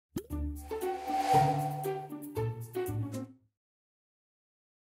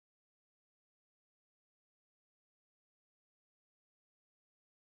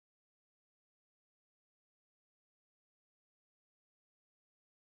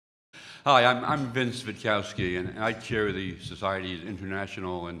Hi, I'm Vince Witkowski, and I chair the Society's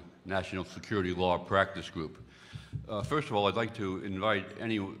International and National Security Law Practice Group. First of all, I'd like to invite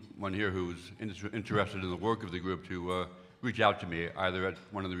anyone here who's interested in the work of the group to reach out to me, either at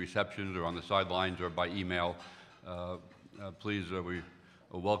one of the receptions or on the sidelines or by email. Please, we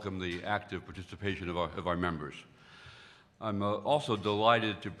welcome the active participation of our members. I'm also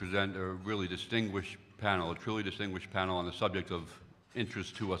delighted to present a really distinguished panel, a truly distinguished panel on the subject of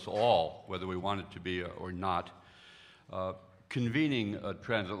interest to us all, whether we want it to be or not. Convening a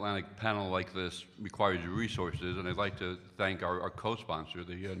transatlantic panel like this requires resources, and I'd like to thank our co-sponsor,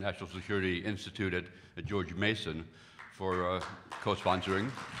 the National Security Institute at George Mason, for co-sponsoring.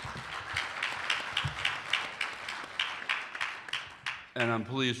 And I'm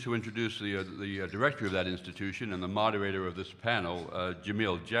pleased to introduce the director of that institution and the moderator of this panel,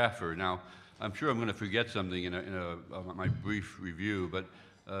 Jamil Jaffer. Now, I'm sure I'm going to forget something in my brief review, but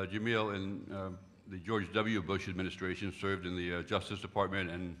Jamil in the George W. Bush administration served in the Justice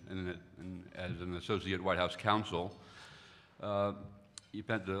Department and as an associate White House counsel. He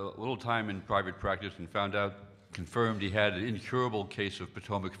spent a little time in private practice and confirmed he had an incurable case of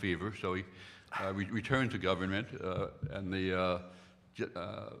Potomac fever, so he returned to government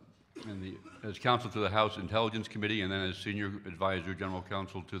as counsel to the House Intelligence Committee and then as senior advisor, general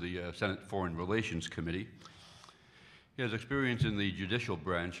counsel to the Senate Foreign Relations Committee. He has experience in the judicial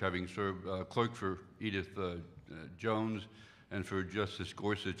branch, having served clerk for Edith Jones and for Justice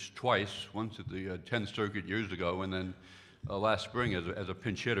Gorsuch twice, once at the 10th Circuit years ago and then last spring as a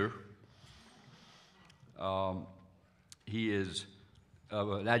pinch hitter. He is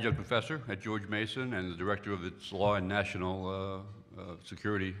an adjunct professor at George Mason and the director of its Law and National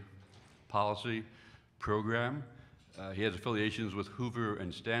Security Policy program. He has affiliations with Hoover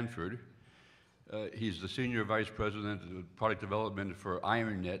and Stanford. He's the senior vice president of product development for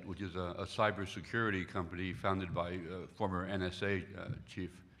IronNet, which is a cybersecurity company founded by former NSA chief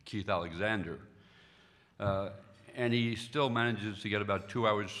Keith Alexander. And he still manages to get about 2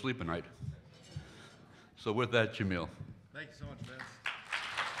 hours sleep a night. So with that, Jamil. Thank you so much, Vince.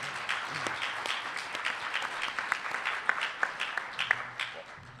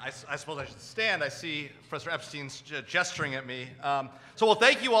 I suppose I should stand. I see Professor Epstein's gesturing at me. Well,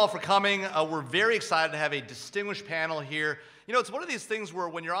 thank you all for coming. We're very excited to have a distinguished panel here. You know, it's one of these things where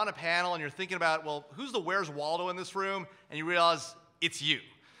when you're on a panel and you're thinking about, well, who's the Where's Waldo in this room? And you realize it's you.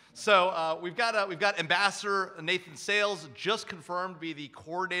 So we've got Ambassador Nathan Sales, just confirmed to be the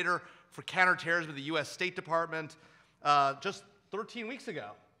coordinator for counterterrorism of the U.S. State Department just 13 weeks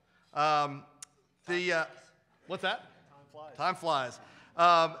ago. What's that? Time flies.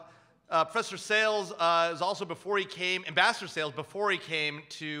 Professor Sales is also, Ambassador Sales, before he came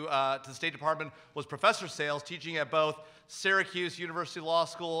to the State Department, was Professor Sales, teaching at both Syracuse University Law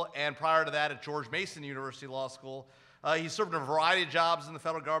School and prior to that at George Mason University Law School. He served in a variety of jobs in the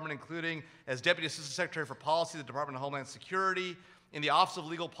federal government, including as Deputy Assistant Secretary for Policy at the Department of Homeland Security, in the Office of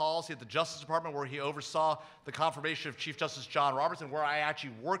Legal Policy at the Justice Department, where he oversaw the confirmation of Chief Justice John Roberts, where I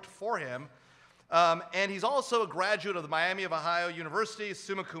actually worked for him. And he's also a graduate of the Miami of Ohio University,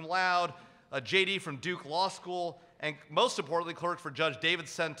 summa cum laude, a JD from Duke Law School, and most importantly, clerk for Judge David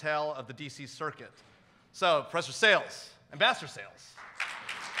Sentel of the DC Circuit. So, Professor Sales, Ambassador Sales.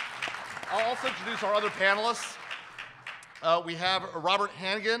 I'll also introduce our other panelists. We have Robert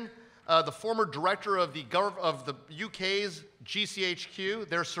Hannigan, the former director of the UK's GCHQ,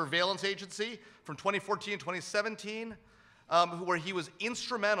 their surveillance agency, from 2014 to 2017, where he was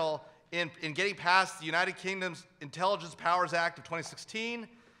instrumental in getting past the United Kingdom's Intelligence Powers Act of 2016.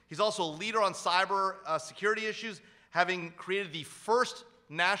 He's also a leader on cyber security issues, having created the first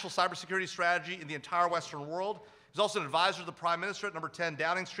national cybersecurity strategy in the entire Western world. He's also an advisor to the Prime Minister at number 10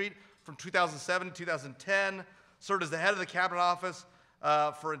 Downing Street from 2007 to 2010, served as the head of the Cabinet Office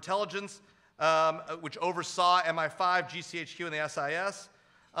for Intelligence, which oversaw MI5, GCHQ, and the SIS.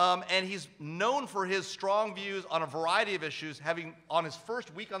 And he's known for his strong views on a variety of issues, having, on his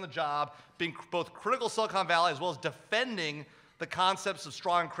first week on the job, been both critical of Silicon Valley as well as defending the concepts of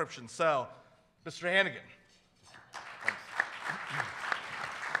strong encryption. So, Mr. Hannigan. Thanks.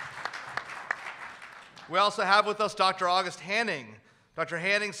 We also have with us Dr. August Hanning. Dr.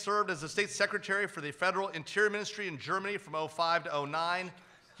 Hanning served as the State Secretary for the Federal Interior Ministry in Germany from 2005 to 2009.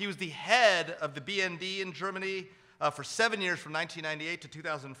 He was the head of the BND in Germany for 7 years, from 1998 to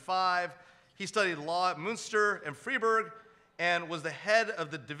 2005. He studied law at Münster and Freiburg and was the head of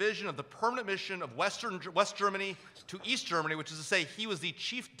the division of the permanent mission of West Germany to East Germany, which is to say he was the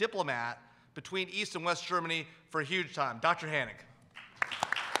chief diplomat between East and West Germany for a huge time. Dr. Hanning.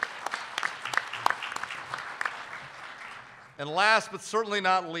 And last but certainly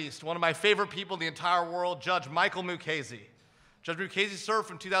not least, one of my favorite people in the entire world, Judge Michael Mukasey. Judge Mukasey served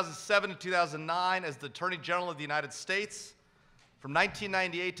from 2007 to 2009 as the Attorney General of the United States, from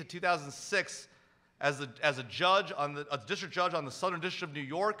 1998 to 2006 as a district judge on the Southern District of New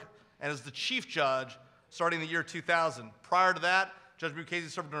York, and as the Chief Judge starting the year 2000. Prior to that, Judge Mukasey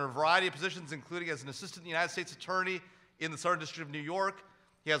served in a variety of positions, including as an Assistant United States Attorney in the Southern District of New York.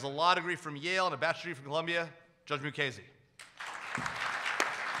 He has a law degree from Yale and a bachelor's degree from Columbia. Judge Mukasey.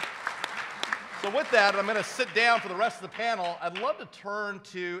 So with that, I'm going to sit down for the rest of the panel. I'd love to turn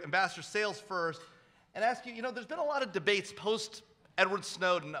to Ambassador Sales first and ask you, there's been a lot of debates post-Edward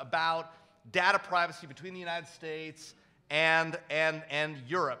Snowden about data privacy between the United States and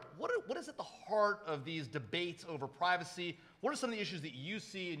Europe. What is at the heart of these debates over privacy? What are some of the issues that you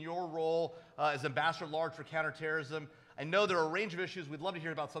see in your role as Ambassador at Large for Counterterrorism? I know there are a range of issues. We'd love to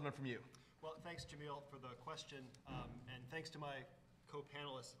hear about some of them from you. Well, thanks, Jamil, for the question, and thanks to my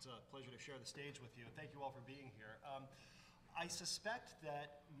co-panelists. It's a pleasure to share the stage with you. Thank you all for being here. I suspect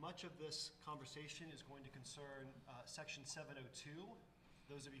that much of this conversation is going to concern Section 702.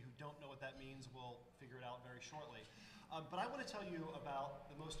 Those of you who don't know what that means will figure it out very shortly. But I want to tell you about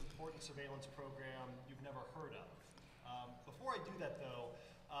the most important surveillance program you've never heard of. Before I do that, though,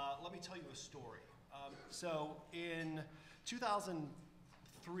 let me tell you a story. So in 2003,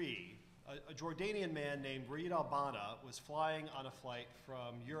 a Jordanian man named Reed Albana was flying on a flight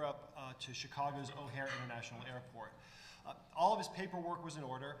from Europe to Chicago's O'Hare International Airport. All of his paperwork was in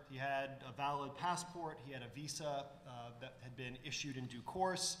order. He had a valid passport. He had a visa that had been issued in due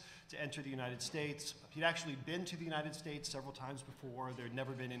course to enter the United States. He'd actually been to the United States several times before. There had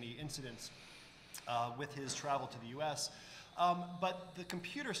never been any incidents with his travel to the U.S. But the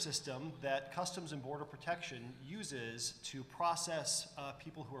computer system that Customs and Border Protection uses to process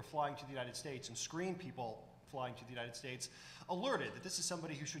people who are flying to the United States and screen people flying to the United States alerted that this is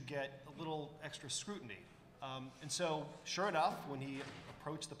somebody who should get a little extra scrutiny. And so, sure enough, when he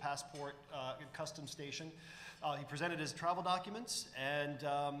approached the passport customs station, he presented his travel documents and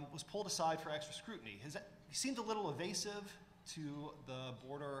was pulled aside for extra scrutiny. He seemed a little evasive to the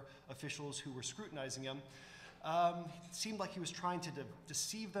border officials who were scrutinizing him. It seemed like he was trying to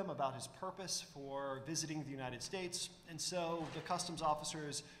deceive them about his purpose for visiting the United States, and so the customs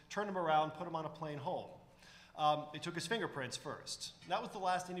officers turned him around, put him on a plane home. They took his fingerprints first. That was the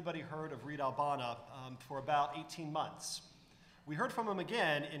last anybody heard of Reed Albana for about 18 months. We heard from him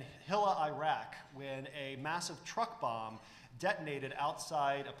again in Hilla, Iraq, when a massive truck bomb detonated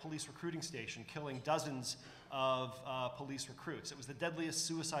outside a police recruiting station, killing dozens of police recruits. It was the deadliest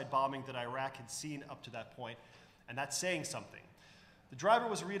suicide bombing that Iraq had seen up to that point, and that's saying something. The driver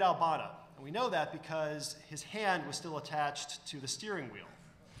was Reed Albana, and we know that because his hand was still attached to the steering wheel.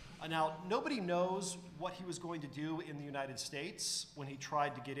 Now, nobody knows what he was going to do in the United States when he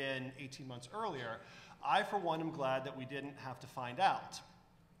tried to get in 18 months earlier. I, for one, am glad that we didn't have to find out.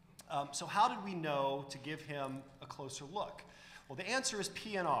 So how did we know to give him a closer look? Well, the answer is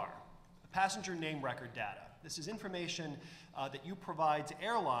PNR, passenger name record data. This is information that you provide to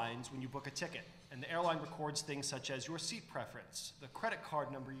airlines when you book a ticket. And the airline records things such as your seat preference, the credit card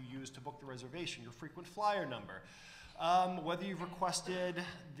number you use to book the reservation, your frequent flyer number, whether you've requested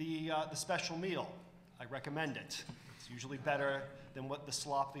the special meal. I recommend it. It's usually better than what the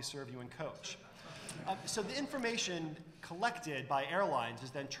slop they serve you in coach. So the information collected by airlines is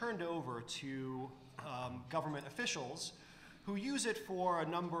then turned over to government officials who use it for a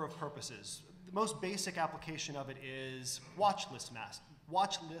number of purposes. The most basic application of it is watch list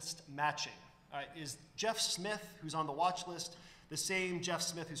matching. Is Jeff Smith, who's on the watch list, the same Jeff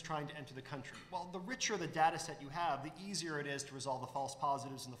Smith who's trying to enter the country? Well, the richer the data set you have, the easier it is to resolve the false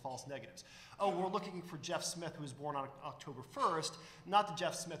positives and the false negatives. Oh, we're looking for Jeff Smith who was born on October 1st, not the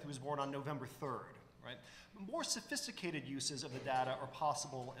Jeff Smith who was born on November 3rd, right? More sophisticated uses of the data are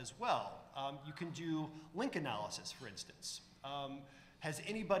possible as well. You can do link analysis, for instance. Has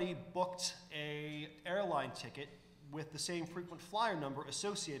anybody booked an airline ticket with the same frequent flyer number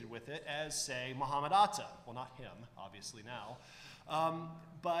associated with it as, say, Mohammed Atta? Well, not him, obviously now.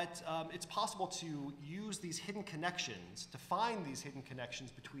 But it's possible to use these hidden connections, to find these hidden connections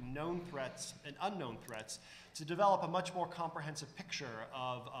between known threats and unknown threats, to develop a much more comprehensive picture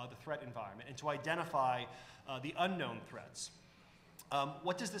of the threat environment and to identify the unknown threats.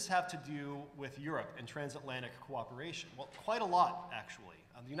 What does this have to do with Europe and transatlantic cooperation? Well, quite a lot, actually.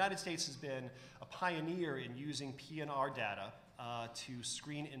 The United States has been a pioneer in using PNR data to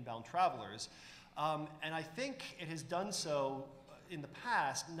screen inbound travelers. And I think it has done so in the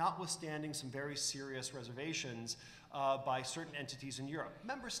past, notwithstanding some very serious reservations by certain entities in Europe.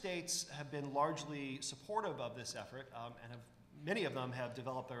 Member states have been largely supportive of this effort, and many of them have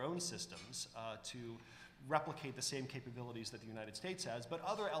developed their own systems to replicate the same capabilities that the United States has, but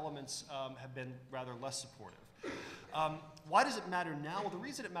other elements have been rather less supportive. Why does it matter now? Well, the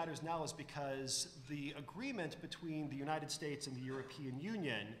reason it matters now is because the agreement between the United States and the European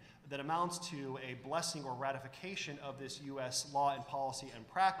Union that amounts to a blessing or ratification of this US law and policy and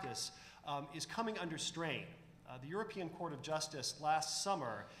practice is coming under strain. The European Court of Justice last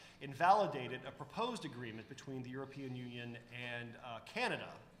summer invalidated a proposed agreement between the European Union and Canada,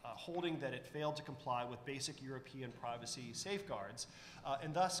 holding that it failed to comply with basic European privacy safeguards,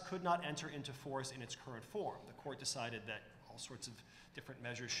 and thus could not enter into force in its current form. The court decided that all sorts of different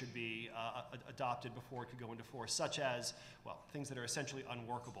measures should be adopted before it could go into force, such as, well, things that are essentially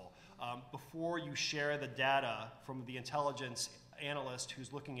unworkable. Before you share the data from the intelligence analyst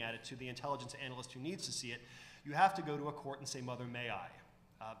who's looking at it to the intelligence analyst who needs to see it, you have to go to a court and say, "Mother, may I?"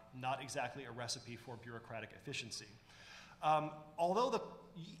 Not exactly a recipe for bureaucratic efficiency. Although the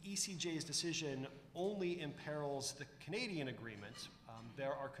ECJ's decision only imperils the Canadian agreement,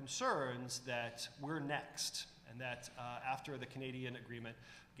 there are concerns that we're next, and that after the Canadian agreement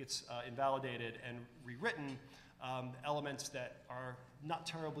gets invalidated and rewritten, elements that are not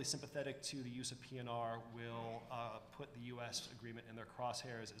terribly sympathetic to the use of PNR will put the US agreement in their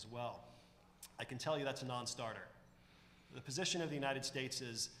crosshairs as well. I can tell you that's a non-starter. The position of the United States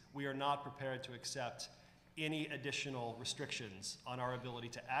is we are not prepared to accept any additional restrictions on our ability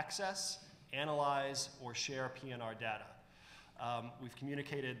to access, analyze, or share PNR data. We've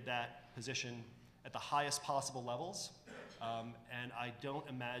communicated that position at the highest possible levels, and I don't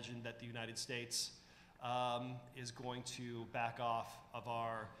imagine that the United States is going to back off of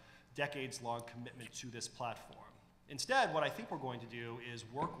our decades-long commitment to this platform. Instead, what I think we're going to do is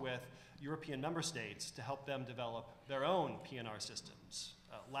work with European member states to help them develop their own PNR systems.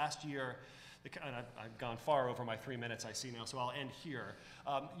 Last year, and I've gone far over my 3 minutes I see now, so I'll end here.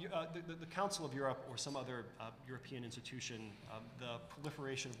 The Council of Europe or some other European institution, the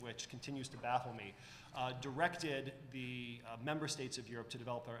proliferation of which continues to baffle me, directed the member states of Europe to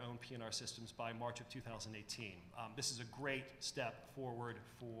develop their own PNR systems by March of 2018. This is a great step forward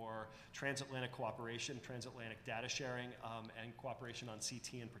for transatlantic cooperation, transatlantic data sharing, and cooperation on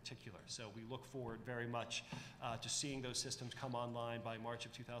CT in particular. So we look forward very much to seeing those systems come online by March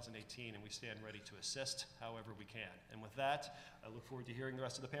of 2018, and we stand ready to assist however we can. And with that, I look forward to hearing the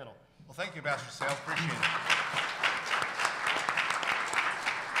rest of the panel. Well, thank you, Ambassador Sales. Appreciate it.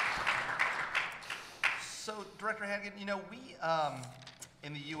 So, Director Hannigan, you know, we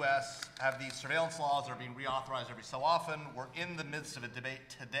in the U.S. have these surveillance laws that are being reauthorized every so often. We're in the midst of a debate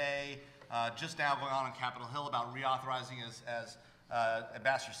today, just now going on Capitol Hill about reauthorizing, as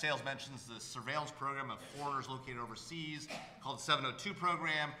Ambassador Sales mentions, the surveillance program of foreigners located overseas called the 702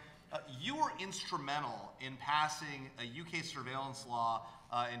 program. You were instrumental in passing a UK surveillance law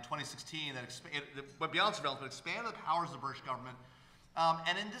in 2016 that went beyond surveillance, but expanded the powers of the British government.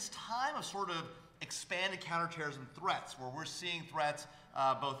 And in this time of sort of expanded counterterrorism threats, where we're seeing threats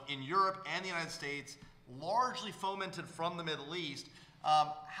both in Europe and the United States, largely fomented from the Middle East,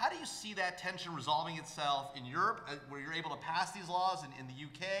 how do you see that tension resolving itself in Europe, where you're able to pass these laws, in the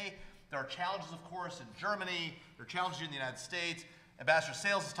UK? There are challenges, of course, in Germany. There are challenges in the United States. Ambassador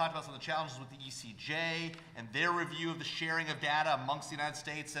Sales has talked about some of the challenges with the ECJ and their review of the sharing of data amongst the United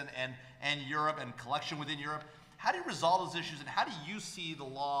States and Europe and collection within Europe. How do you resolve those issues, and how do you see the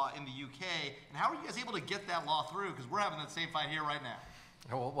law in the UK, and how are you guys able to get that law through? Because we're having that same fight here right now.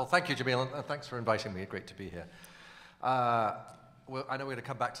 Well, thank you, Jamil, and thanks for inviting me. Great to be here. Well, I know we're going to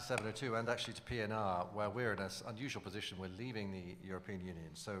come back to 702 and actually to PNR, where we're in an unusual position. We're leaving the European Union.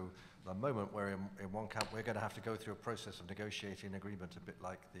 So the moment we're in one camp, we're going to have to go through a process of negotiating an agreement a bit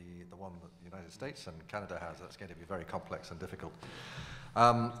like the one that the United States and Canada has. That's going to be very complex and difficult.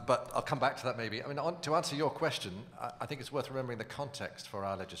 But I'll come back to that maybe. I mean, to answer your question, I think it's worth remembering the context for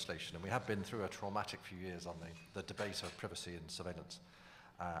our legislation. And we have been through a traumatic few years on the debate of privacy and surveillance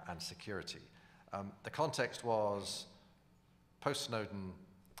and security. The context was post-Snowden,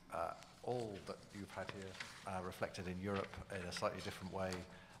 all that you've had here reflected in Europe in a slightly different way.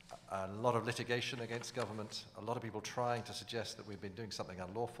 A lot of litigation against government, a lot of people trying to suggest that we've been doing something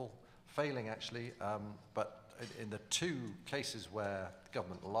unlawful, failing actually, but in the two cases where the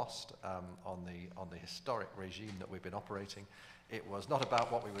government lost on the historic regime that we've been operating, it was not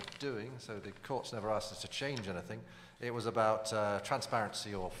about what we were doing, so the courts never asked us to change anything. It was about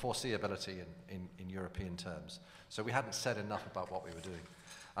transparency or foreseeability in European terms. So we hadn't said enough about what we were doing.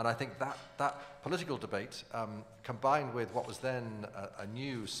 And I think that political debate, combined with what was then a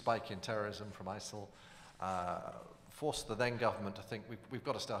new spike in terrorism from ISIL, forced the then government to think we've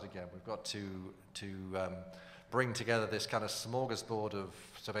got to start again. We've got to bring together this kind of smorgasbord of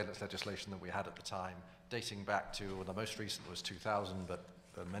surveillance legislation that we had at the time, dating back to, well, the most recent was 2000, but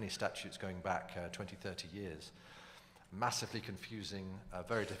many statutes going back 20, 30 years. Massively confusing,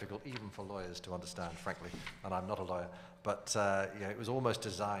 very difficult even for lawyers to understand, frankly, and I'm not a lawyer, but yeah, it was almost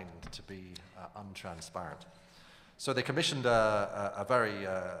designed to be untransparent. So they commissioned a very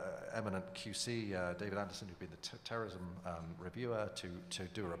eminent QC, David Anderson, who'd been the terrorism reviewer, to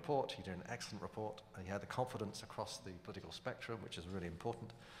do a report. He did an excellent report. He had the confidence across the political spectrum, which is really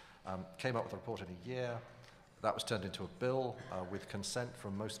important. Came up with a report in a year. That was turned into a bill with consent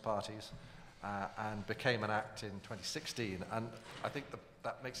from most parties. And became an act in 2016. And I think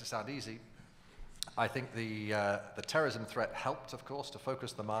that makes it sound easy. I think the terrorism threat helped, of course, to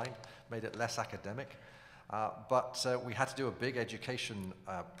focus the mind, made it less academic. But we had to do a big education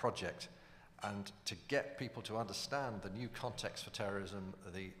project and to get people to understand the new context for terrorism,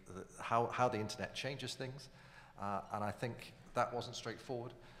 how the internet changes things. And I think that wasn't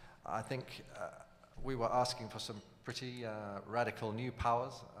straightforward. I think we were asking for some pretty radical new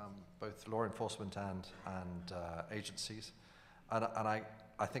powers, both law enforcement and agencies. And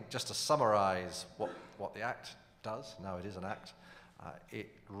I think just to summarize what the Act does, now it is an Act, it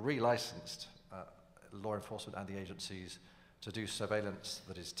relicensed law enforcement and the agencies to do surveillance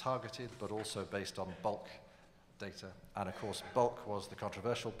that is targeted, but also based on bulk data. And of course, bulk was the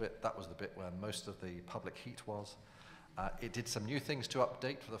controversial bit. That was the bit where most of the public heat was. It did some new things to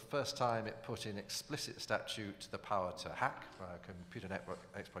update. For the first time, it put in explicit statute the power to hack, computer network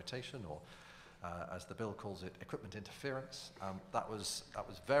exploitation, or as the bill calls it, equipment interference. That was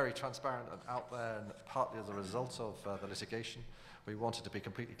very transparent and out there, and partly as a result of the litigation. We wanted to be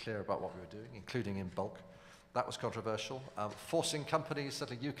completely clear about what we were doing, including in bulk. That was controversial. Forcing companies,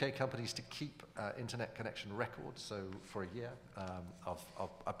 certainly UK companies, to keep internet connection records, so for a year, of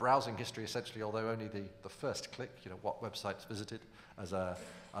a browsing history essentially, although only the first click, what websites visited, as a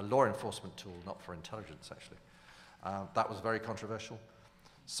law enforcement tool, not for intelligence actually. That was very controversial.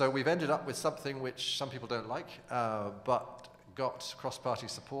 So we've ended up with something which some people don't like, but got cross-party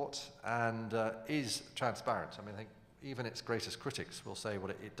support and is transparent. I mean, I think even its greatest critics will say, well,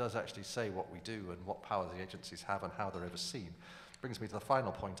 it does actually say what we do and what power the agencies have and how they're overseen. Brings me to the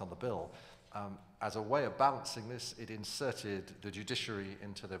final point on the bill. As a way of balancing this, it inserted the judiciary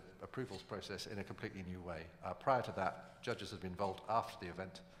into the approvals process in a completely new way. Prior to that, judges had been involved after the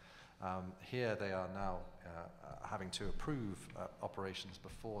event. Here they are now having to approve operations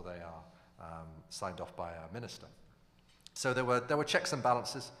before they are signed off by a minister. So there were checks and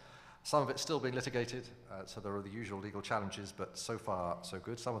balances. Some of it's still being litigated, so there are the usual legal challenges, but so far, so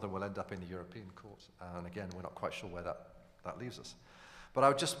good. Some of them will end up in the European Court, and again, we're not quite sure where that leaves us. But I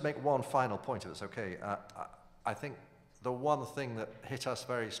would just make one final point, if it's okay. I think the one thing that hit us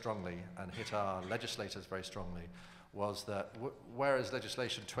very strongly, and hit our legislators very strongly, was that whereas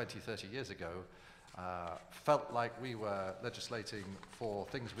legislation 20, 30 years ago felt like we were legislating for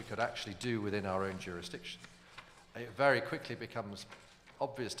things we could actually do within our own jurisdiction, it very quickly becomes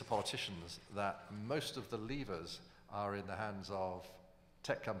obvious to politicians that most of the levers are in the hands of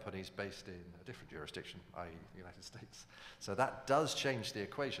tech companies based in a different jurisdiction, i.e. the United States. So that does change the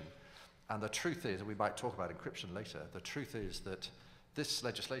equation. And the truth is, and we might talk about encryption later, the truth is that this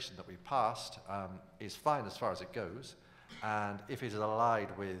legislation that we passed is fine as far as it goes. And if it is allied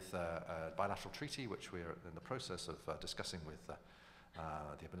with a bilateral treaty, which we're in the process of discussing with the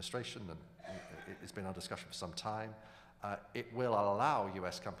administration, and it's been under discussion for some time, it will allow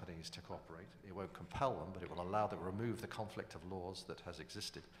US companies to cooperate. It won't compel them, but it will allow them to remove the conflict of laws that has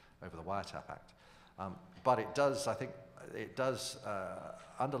existed over the Wiretap Act. But it does, I think, it does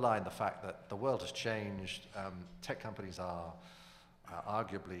underline the fact that the world has changed. Tech companies are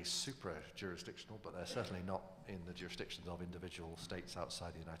arguably supra-jurisdictional, but they're certainly not in the jurisdictions of individual states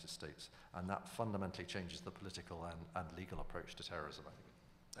outside the United States. And that fundamentally changes the political and legal approach to terrorism, I think.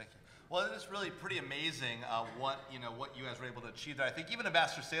 Thank you. Well, it is really pretty amazing what you guys were able to achieve there. I think even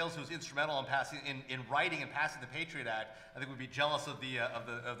Ambassador Sales, who was instrumental in writing and passing the Patriot Act, I think would be jealous of the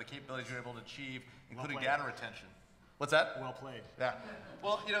capabilities you were able to achieve, including data retention. What's that? Well played. Yeah.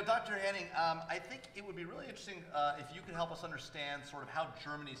 Well, Dr. Hanning, I think it would be really interesting if you could help us understand sort of how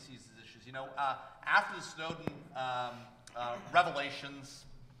Germany sees these issues. After the Snowden revelations,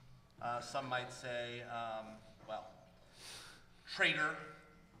 some might say, traitorous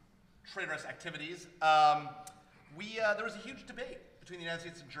activities. There was a huge debate between the United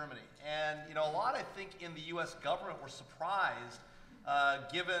States and Germany. And, a lot, I think, in the U.S. government were surprised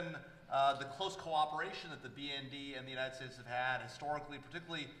given the close cooperation that the BND and the United States have had historically,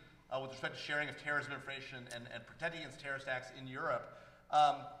 particularly with respect to sharing of terrorism information and protecting against terrorist acts in Europe.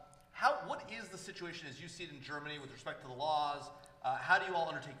 What is the situation as you see it in Germany with respect to the laws? How do you all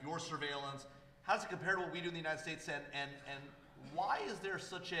undertake your surveillance? How does it compare to what we do in the United States? And why is there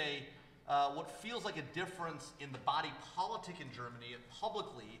such a, what feels like a difference in the body politic in Germany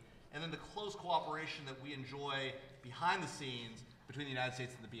publicly, and then the close cooperation that we enjoy behind the scenes between the United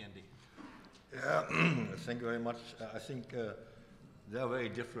States and the BND? Yeah, thank you very much. I think there are very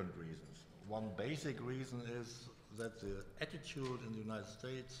different reasons. One basic reason is that the attitude in the United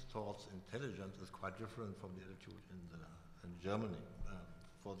States towards intelligence is quite different from the attitude in Germany.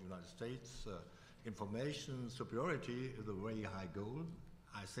 For the United States, information superiority is a very high goal.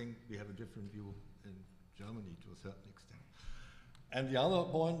 I think we have a different view in Germany to a certain extent. And the other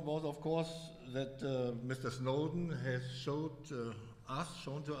point was, of course, that Mr. Snowden has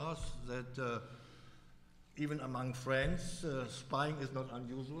shown to us that even among friends, spying is not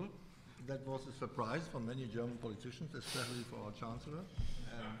unusual. That was a surprise for many German politicians, especially for our Chancellor.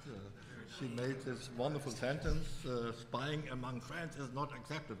 And she made this wonderful sentence, spying among friends is not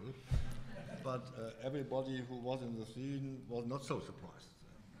acceptable. But everybody who was in the scene was not so surprised.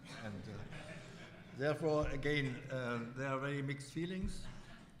 And therefore, again, there are very mixed feelings.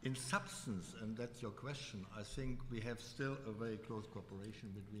 In substance, and that's your question, I think we have still a very close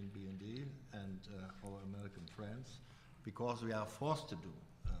cooperation between BND and our American friends, because we are forced to do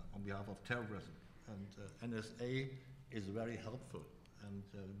on behalf of terrorism. And NSA is very helpful. And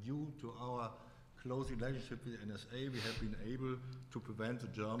due to our close relationship with NSA, we have been able to prevent the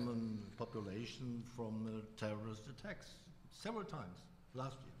German population from terrorist attacks several times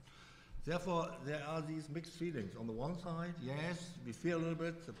last year. Therefore, there are these mixed feelings. On the one side, yes, we fear a little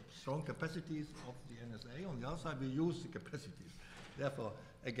bit the strong capacities of the NSA. On the other side, we use the capacities. Therefore,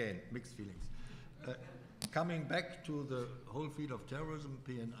 again, mixed feelings. Coming back to the whole field of terrorism,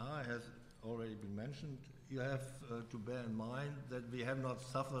 PNR has already been mentioned. You have to bear in mind that we have not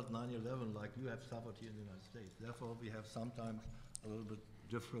suffered 9/11 like you have suffered here in the United States. Therefore, we have sometimes a little bit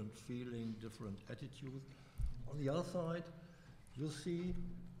different feeling, different attitude. On the other side, you see,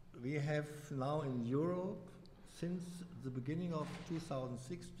 we have now in Europe, since the beginning of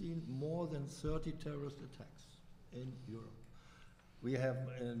 2016, more than 30 terrorist attacks in Europe. We have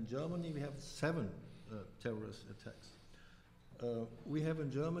in Germany, we have 7 terrorist attacks. We have in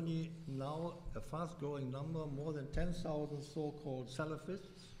Germany now a fast-growing number, more than 10,000 so-called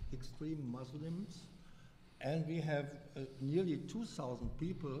Salafists, extreme Muslims, and we have nearly 2,000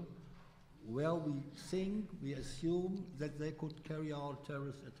 people where we think, we assume that they could carry out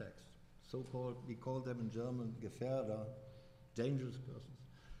terrorist attacks. So-called, we call them in German, Gefährder, dangerous persons.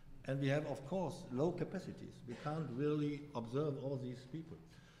 And we have, of course, low capacities. We can't really observe all these people.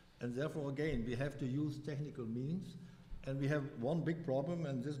 And therefore, again, we have to use technical means. And we have one big problem,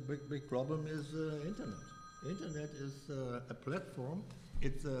 and this big problem is Internet. Internet is a platform.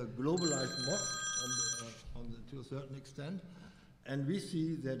 It's a globalized mod to a certain extent. And we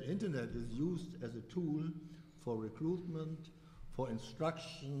see that Internet is used as a tool for recruitment, for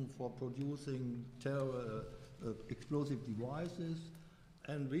instruction, for producing explosive devices.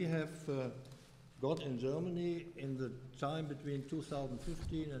 And we have got in Germany in the time between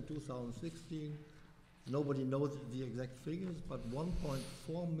 2015 and 2016, nobody knows the exact figures, but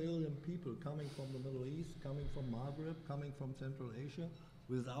 1.4 million people coming from the Middle East, coming from Maghreb, coming from Central Asia,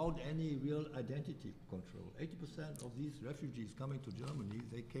 without any real identity control. 80% of these refugees coming to Germany,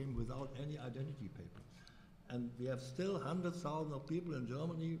 they came without any identity paper. And we have still 100,000 of people in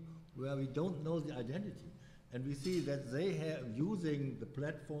Germany where we don't know the identity. And we see that they are using the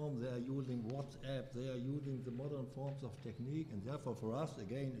platform, they are using WhatsApp, they are using the modern forms of technique, and therefore for us,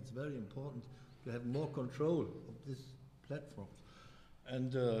 again, it's very important to have more control of these platforms.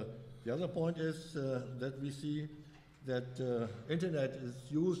 And the other point is that we see that Internet is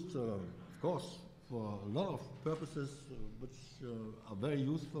used, of course, for a lot of purposes which are very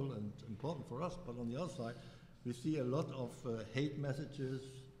useful and important for us, but on the other side, we see a lot of hate messages,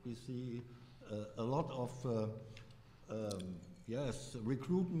 we see a lot of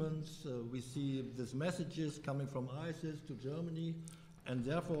recruitments, we see these messages coming from ISIS to Germany, and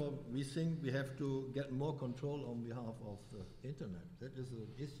therefore we think we have to get more control on behalf of the Internet. That is an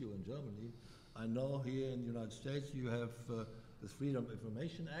issue in Germany. I know here in the United States you have the Freedom of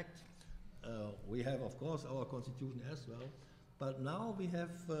Information Act. We have, of course, our constitution as well. But now we have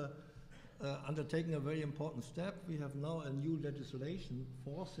undertaken a very important step. We have now a new legislation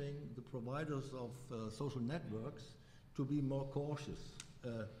forcing the providers of social networks to be more cautious,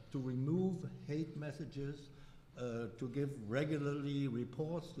 to remove hate messages, to give regularly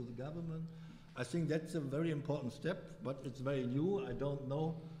reports to the government. I think that's a very important step, but it's very new. I don't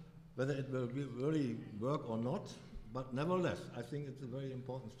know whether it will really work or not, but nevertheless, I think it's a very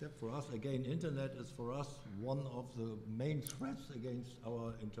important step for us. Again, internet is for us one of the main threats against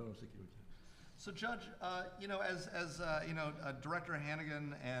our internal security. So, Judge, you know, as you know, Director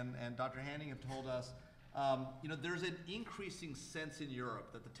Hannigan and Dr. Hanning have told us, you know, there's an increasing sense in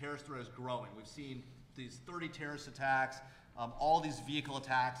Europe that the terrorist threat is growing. We've seen these 30 terrorist attacks, all these vehicle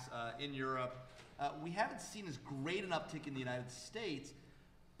attacks in Europe. We haven't seen as great an uptick in the United States,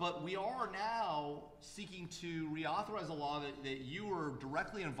 but we are now seeking to reauthorize a law that you were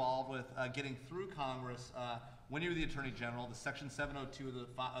directly involved with getting through Congress when you were the Attorney General, the Section 702 of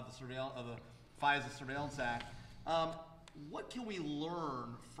the FISA Surveillance Act. What can we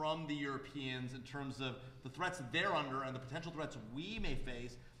learn from the Europeans in terms of the threats that they're under and the potential threats we may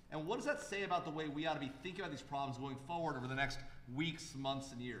face? And what does that say about the way we ought to be thinking about these problems going forward over the next weeks,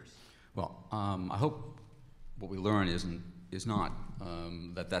 months, and years? Well, I hope what we learn is not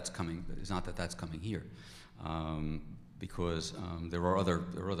that that's coming here, because there are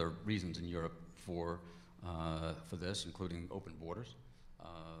other reasons in Europe for this, including open borders,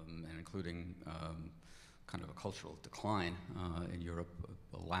 and including kind of a cultural decline in Europe,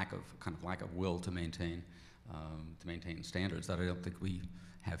 a lack of will to maintain standards that I don't think we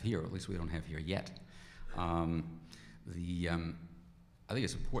have here, or at least we don't have here yet. I think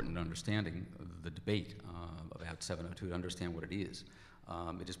it's important in understanding the debate about 702 to understand what it is.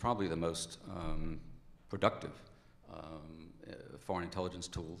 It is probably the most productive foreign intelligence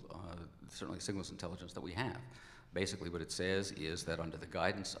tool, certainly signals intelligence, that we have. Basically what it says is that under the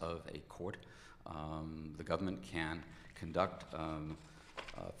guidance of a court, the government can conduct,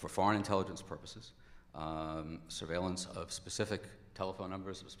 for foreign intelligence purposes, surveillance of specific telephone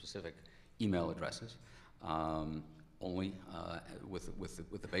numbers, of specific email addresses, only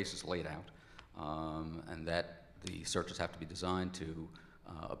with the basis laid out, and that the searches have to be designed to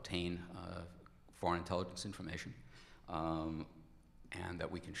obtain foreign intelligence information, and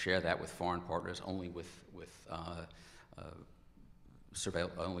that we can share that with foreign partners only with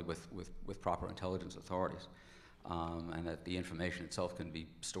proper intelligence authorities, and that the information itself can be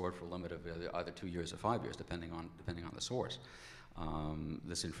stored for a limit of either 2 years or 5 years, depending on the source.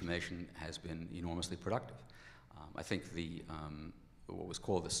 This information has been enormously productive. I think what was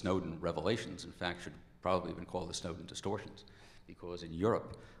called the Snowden revelations, in fact, should probably have been called the Snowden distortions, because in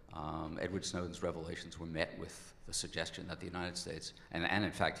Europe, Edward Snowden's revelations were met with the suggestion that the United States, and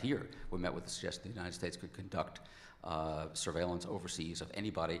in fact here, were met with the suggestion the United States could conduct surveillance overseas of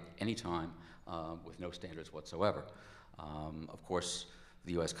anybody, anytime, with no standards whatsoever. Of course,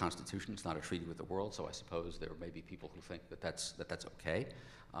 the U.S. Constitution is not a treaty with the world, so I suppose there may be people who think that that's okay,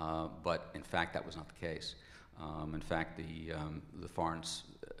 but in fact that was not the case. In fact, the foreign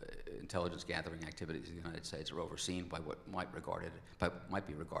intelligence gathering activities of the United States are overseen by what might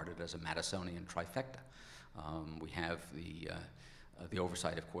be regarded as a Madisonian trifecta. We have the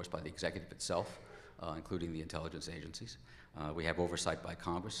oversight, of course, by the executive itself, including the intelligence agencies. We have oversight by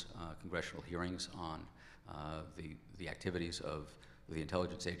Congress, congressional hearings on the activities of the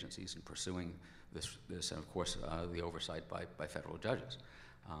intelligence agencies in pursuing this, and of course the oversight by federal judges.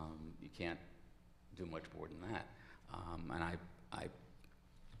 You can't do much more than that.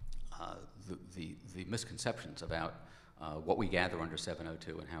 The misconceptions about what we gather under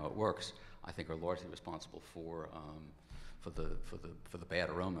 702 and how it works, I think, are largely responsible for the bad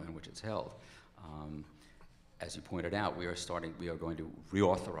aroma in which it's held. As you pointed out, we are going to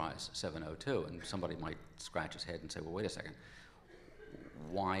reauthorize 702, and somebody might scratch his head and say, well, wait a second,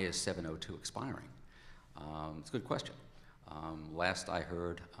 why is 702 expiring? It's a good question. Last I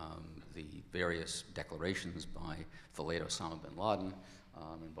heard, the various declarations by the late Osama bin Laden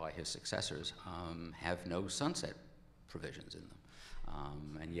and by his successors have no sunset provisions in them.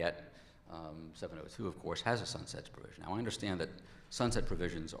 And yet, 702, of course, has a sunset provision. Now, I understand that sunset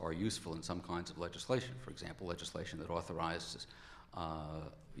provisions are useful in some kinds of legislation. For example, legislation that authorizes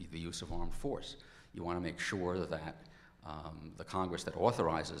the use of armed force. You want to make sure that the Congress that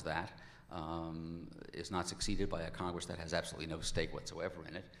authorizes that is not succeeded by a Congress that has absolutely no stake whatsoever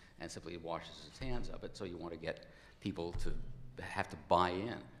in it and simply washes its hands of it. So you want to get people to have to buy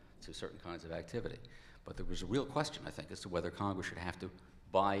in to certain kinds of activity. But there was a real question, I think, as to whether Congress should have to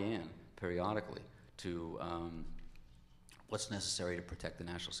buy in periodically to what's necessary to protect the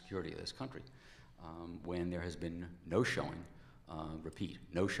national security of this country when there has been no showing,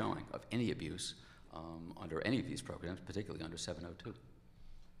 no showing of any abuse under any of these programs, particularly under 702.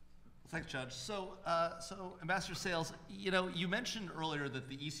 Thanks, Judge. So Ambassador Sales, you mentioned earlier that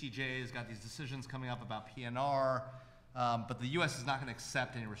the ECJ has got these decisions coming up about PNR, but the U.S. is not going to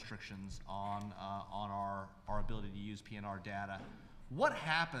accept any restrictions on our ability to use PNR data. What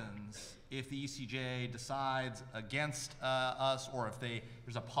happens if the ECJ decides against us, or if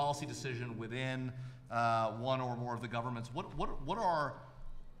there's a policy decision within one or more of the governments? What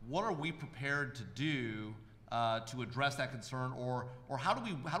are we prepared to do to address that concern, or how do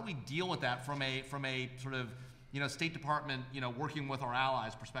we deal with that from a sort of State Department working with our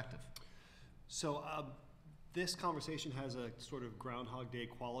allies perspective? So this conversation has a sort of Groundhog Day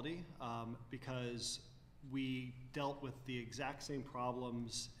quality because we dealt with the exact same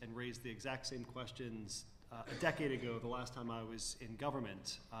problems and raised the exact same questions a decade ago, the last time I was in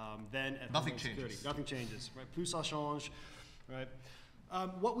government. Then at Nothing Homeland changes. Security. Nothing changes, right? Plus ça change, right?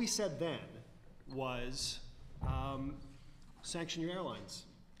 What we said then was sanction your airlines.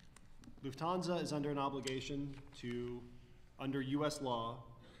 Lufthansa is under an obligation to, under U.S. law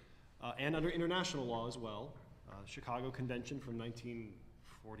and under international law as well, Chicago Convention from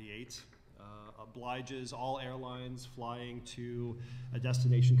 1948 obliges all airlines flying to a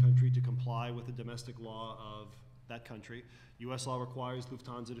destination country to comply with the domestic law of that country. U.S. law requires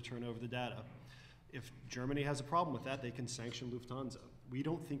Lufthansa to turn over the data. If Germany has a problem with that, they can sanction Lufthansa. We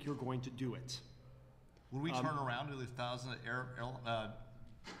don't think you're going to do it. Would we turn around to Lufthansa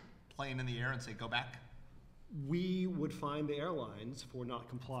plane in the air and say, go back? We would fine the airlines for not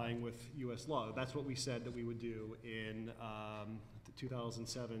complying with U.S. law. That's what we said that we would do in the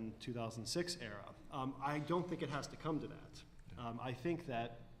 2007-2006 era. I don't think it has to come to that. I think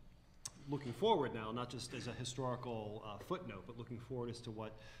that looking forward now, not just as a historical footnote, but looking forward as to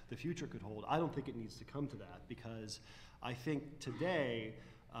what the future could hold, I don't think it needs to come to that, because I think today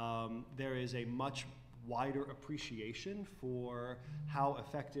there is a much wider appreciation for how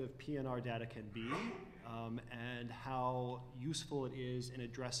effective PNR data can be and how useful it is in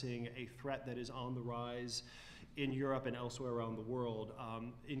addressing a threat that is on the rise in Europe and elsewhere around the world,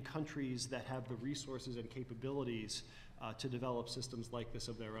 in countries that have the resources and capabilities to develop systems like this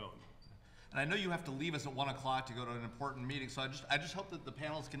of their own. And I know you have to leave us at 1 o'clock to go to an important meeting, so I just hope that the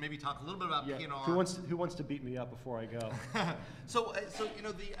panelists can maybe talk a little bit about PNR. Who wants to beat me up before I go? So I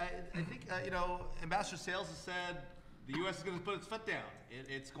think Ambassador Sales has said the U.S. is going to put its foot down.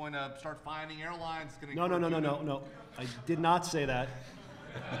 It's going to start fining airlines. It's going to No. I did not say that.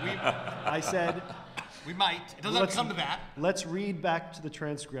 I said we might. It doesn't have to come to that. Let's read back to the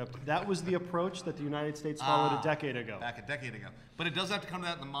transcript. That was the approach that the United States followed a decade ago. Back a decade ago. But it does have to come to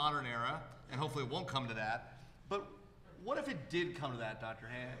that in the modern era, and hopefully it won't come to that. But what if it did come to that, Dr.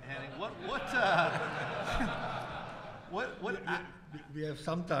 Hanning? We have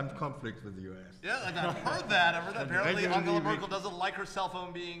sometimes conflicts with the U.S. Yeah, I've heard that. Apparently Angela Merkel doesn't like her cell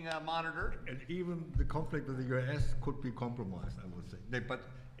phone being monitored. And even the conflict with the U.S. could be compromised, I would say. But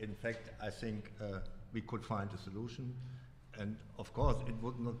in fact, I think we could find a solution. And of course, it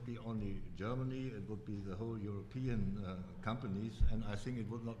would not be only Germany, it would be the whole European companies. And I think it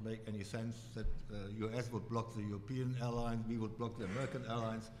would not make any sense that US would block the European airlines, we would block the American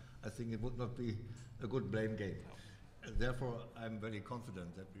airlines. I think it would not be a good blame game. Therefore, I'm very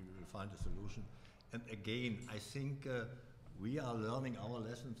confident that we will find a solution. And again, I think we are learning our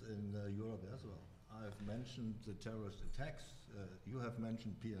lessons in Europe as well. I've mentioned the terrorist attacks. You have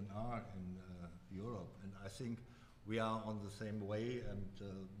mentioned PNR in Europe. And I think we are on the same way, and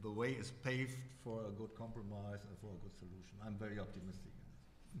the way is paved for a good compromise and for a good solution. I'm very optimistic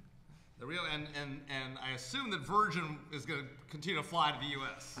in this. There we go. And I assume that Virgin is going to continue to fly to the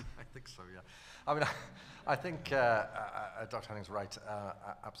U.S. I think so, yeah. I mean, I think Dr. Hanning's right,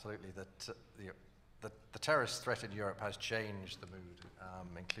 absolutely, that the terrorist threat in Europe has changed the mood,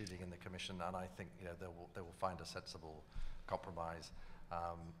 including in the Commission, and I think they will find a sensible compromise.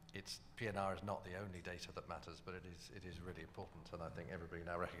 PNR is not the only data that matters, but it is really important, and I think everybody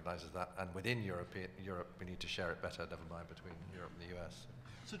now recognizes that. And within Europe, we need to share it better, never mind between Europe and the US.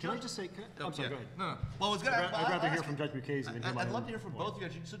 So can I just say, I'm sorry, go ahead. No. Well, I'd rather hear from Judge Mukasey than hear my I'd love own to hear from both of you.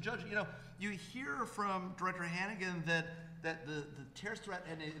 So, Judge, you hear from Director Hannigan that the terrorist threat,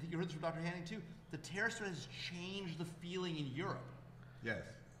 and I think you heard this from Dr. Hanning too, the terrorist threat has changed the feeling in Europe. Yes.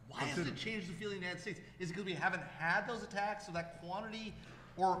 Why has it changed the feeling in the United States? Is it because we haven't had those attacks or that quantity,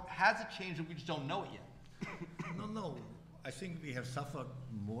 or has it changed and we just don't know it yet? No. I think we have suffered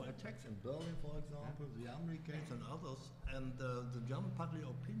more attacks in Berlin, for example, the Americans and others, and the German public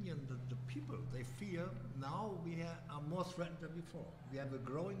opinion, the people, they fear now we are more threatened than before. We have a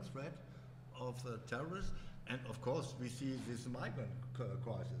growing threat of terrorists, and of course we see this migrant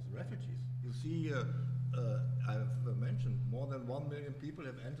crisis, refugees. You see I've mentioned more than 1 million people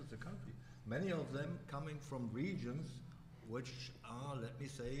have entered the country. Many of them coming from regions which are, let me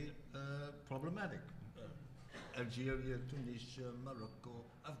say, problematic. Algeria, Tunisia, Morocco,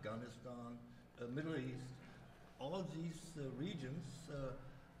 Afghanistan, Middle East. All these regions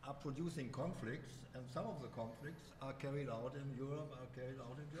are producing conflicts, and some of the conflicts are carried out in Europe, are carried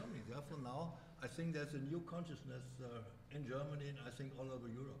out in Germany. Therefore now, I think there's a new consciousness in Germany, and I think all over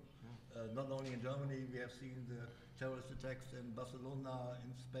Europe. Not only in Germany, we have seen the terrorist attacks in Barcelona,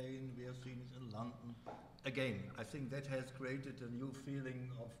 in Spain, we have seen it in London. Again, I think that has created a new feeling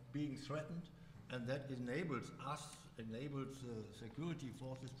of being threatened, and that enables us, enables security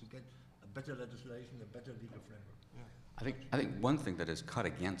forces to get a better legislation, a better legal framework. I think one thing that has cut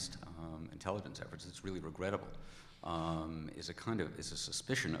against intelligence efforts that's really regrettable is a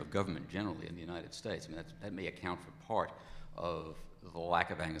suspicion of government generally in the United States. I mean, that may account for part of the lack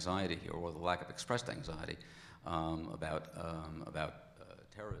of anxiety here, or the lack of expressed anxiety about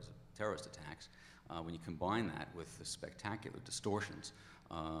terrorist attacks. When you combine that with the spectacular distortions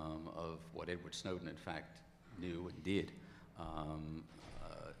of what Edward Snowden in fact knew and did,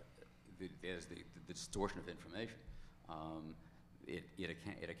 there's the distortion of information.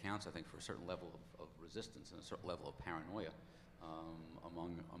 It accounts, I think, for a certain level of resistance and a certain level of paranoia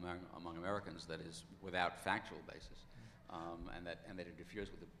among Americans that is without factual basis, and that interferes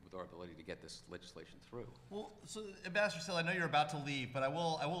with our ability to get this legislation through. Well, so Ambassador Sale, I know you're about to leave, but I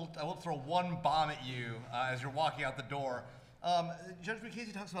will throw one bomb at you as you're walking out the door. Judge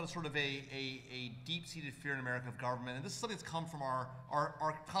Mukasey talks about a sort of a deep-seated fear in America of government, and this is something that's come from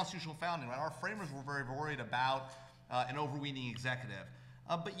our constitutional founding. Right? Our framers were very worried about an overweening executive.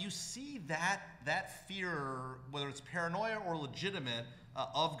 But you see that fear, whether it's paranoia or legitimate,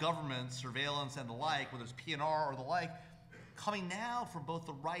 of government surveillance and the like, whether it's PNR or the like, coming now from both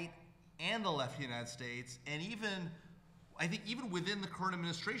the right and the left of the United States, and I think even within the current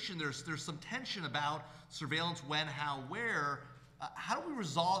administration, there's some tension about surveillance, when, how, where. How do we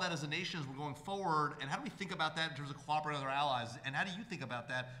resolve that as a nation as we're going forward, and how do we think about that in terms of cooperating with our allies? And how do you think about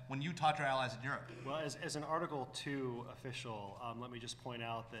that when you talk to our allies in Europe? Well, as an Article 2 official, let me just point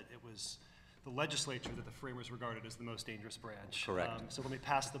out that it was the legislature that the framers regarded as the most dangerous branch. Correct. So let me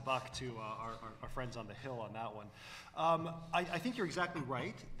pass the buck to our friends on the Hill on that one. I think you're exactly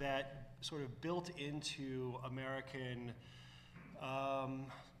right that sort of built into American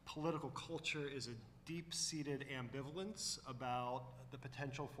political culture is a deep-seated ambivalence about the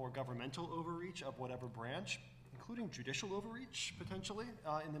potential for governmental overreach of whatever branch, including judicial overreach, potentially,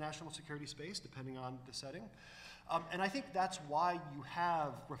 in the national security space, depending on the setting. And I think that's why you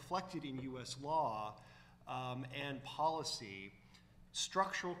have reflected in U.S. law and policy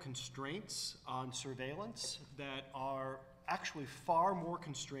structural constraints on surveillance that are actually far more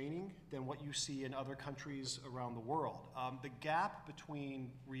constraining than what you see in other countries around the world. The gap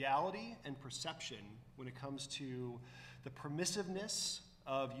between reality and perception when it comes to the permissiveness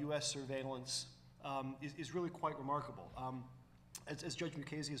of U.S. surveillance is really quite remarkable. As Judge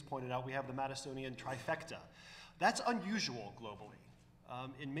Mukasey has pointed out, we have the Madisonian trifecta. That's unusual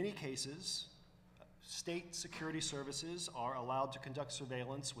globally. In many cases, state security services are allowed to conduct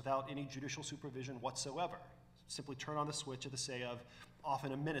surveillance without any judicial supervision whatsoever. Simply turn on the switch at the say of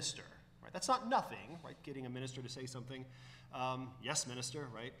often a minister. Right? That's not nothing, right? Getting a minister to say something, yes, minister,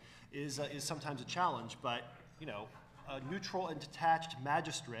 right, is sometimes a challenge, but a neutral and detached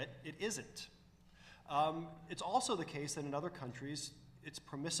magistrate, it isn't. It's also the case that in other countries, it's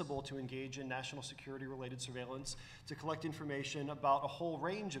permissible to engage in national security-related surveillance to collect information about a whole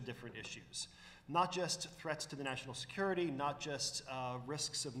range of different issues. Not just threats to the national security, not just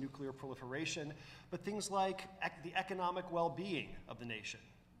risks of nuclear proliferation, but things like the economic well-being of the nation.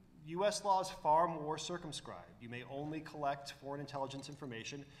 U.S. law is far more circumscribed. You may only collect foreign intelligence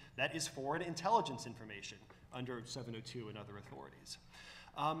information that is foreign intelligence information under 702 and other authorities.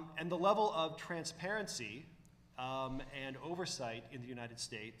 And the level of transparency and oversight in the United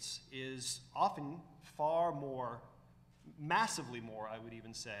States is often far more, massively more, I would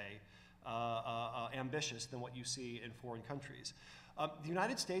even say, ambitious than what you see in foreign countries. The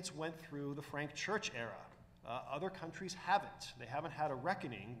United States went through the Frank Church era. Other countries haven't. They haven't had a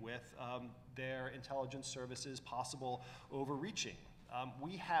reckoning with their intelligence services' possible overreaching.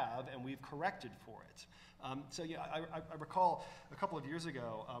 We have, and we've corrected for it. So yeah, I recall a couple of years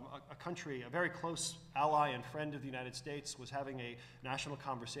ago, a country, a very close ally and friend of the United States, was having a national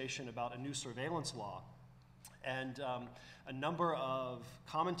conversation about a new surveillance law. And a number of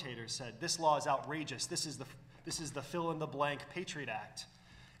commentators said, this law is outrageous. This is the fill-in-the-blank Patriot Act.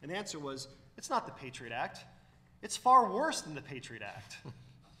 And the answer was, it's not the Patriot Act. It's far worse than the Patriot Act.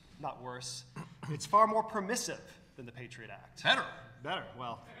 Not worse. It's far more permissive than the Patriot Act. Better. Better,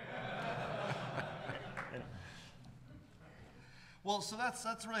 well. Well, so that's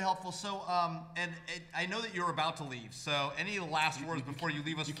really helpful. So, I know that you're about to leave. So, any last words before you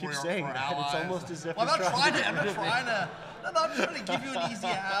leave us You for keep your saying for our that. allies? It's almost as if well, you're I'm not trying trying to to. I'm get not rid of trying to. No, I'm just trying to give you an easy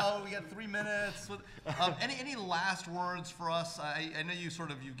out. We got 3 minutes. Any last words for us? I know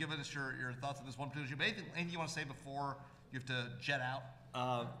you've given us your thoughts on this one position. But anything you want to say before you have to jet out?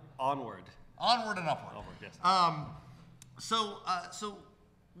 Onward. Onward and upward. Onward, yes. So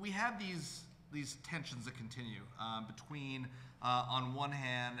we have these tensions that continue between, on one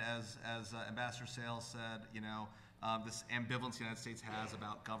hand, as Ambassador Sales said, this ambivalence the United States has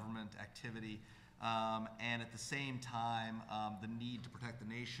about government activity, and at the same time, the need to protect the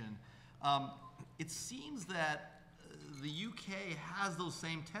nation. It seems that the UK has those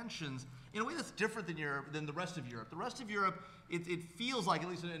same tensions in a way that's different than the rest of Europe. The rest of Europe, it feels like, at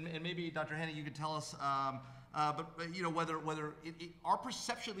least, and maybe Dr. Hannigan, you could tell us, but whether our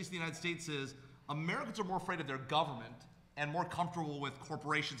perception, at least in the United States, is Americans are more afraid of their government and more comfortable with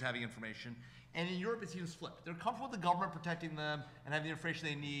corporations having information. And in Europe, it seems flipped. They're comfortable with the government protecting them and having the information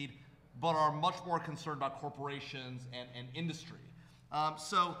they need, but are much more concerned about corporations and industry.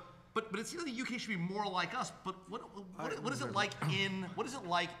 But it seems like the UK should be more like us. But what is it like in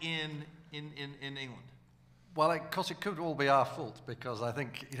England? Well, of course, it could all be our fault, because I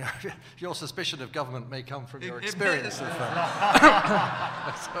think your suspicion of government may come from your experience of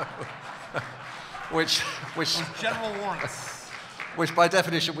which general warrants, which by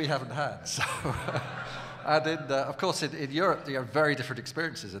definition we haven't had. So, and of course, in Europe, there are very different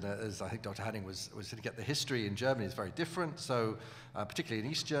experiences. And as I think Dr. Hanning was to get the history in Germany is very different. So, particularly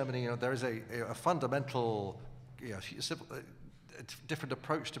in East Germany, there is a fundamental, different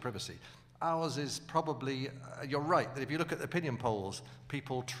approach to privacy. Ours is probably, you're right, that if you look at the opinion polls,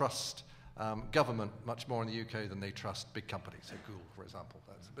 people trust government much more in the UK than they trust big companies, so Google, for example.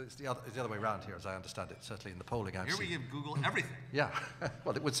 But it's the other way around here, as I understand it, certainly in the polling I've seen. Here we give Google everything. Yeah,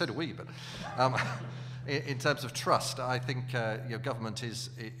 well, it would, so do we, but in terms of trust, I think government is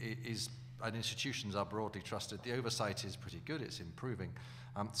and institutions are broadly trusted. The oversight is pretty good, it's improving.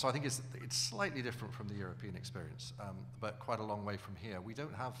 So I think it's slightly different from the European experience, but quite a long way from here. We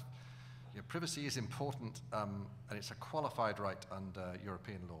don't have, privacy is important, and it's a qualified right under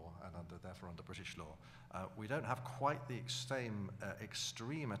European law and therefore under British law. We don't have quite the extreme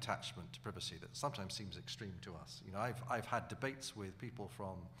attachment to privacy that sometimes seems extreme to us. I've had debates with people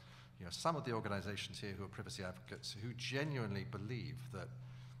from some of the organizations here who are privacy advocates who genuinely believe that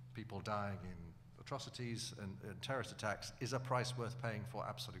people dying in atrocities and terrorist attacks is a price worth paying for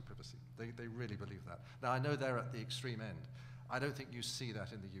absolute privacy. They really believe that. Now, I know they're at the extreme end. I don't think you see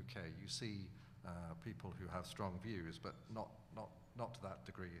that in the UK. You see people who have strong views, but not to that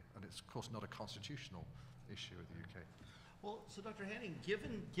degree. And it's, of course, not a constitutional issue in the UK. Well, so Dr. Hanning,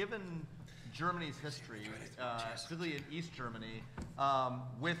 given Germany's history, particularly in East Germany,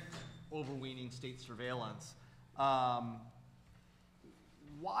 with overweening state surveillance,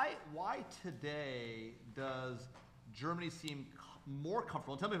 why today does Germany seem more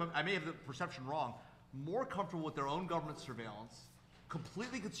comfortable? Tell me if I may have the perception wrong. More comfortable with their own government surveillance,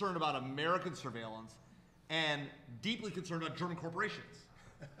 completely concerned about American surveillance, and deeply concerned about German corporations.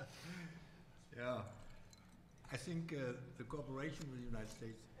 Yeah. I think the cooperation with the United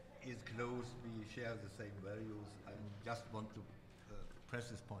States is close. We share the same values. I just want to press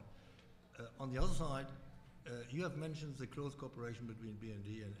this point. On the other side, you have mentioned the close cooperation between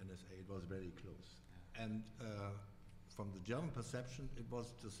BND and NSA. It was very close. And from the German perception, it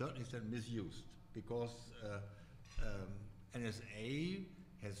was to a certain extent misused, because NSA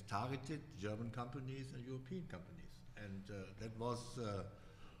has targeted German companies and European companies. And that was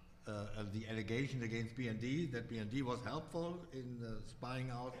the allegation against BND, that BND was helpful in spying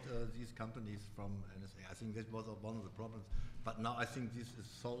out these companies from NSA. I think that was one of the problems. But now I think this is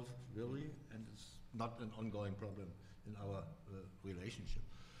solved, really, and it's not an ongoing problem in our relationship.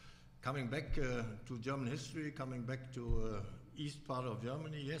 Coming back to German history, coming back to east part of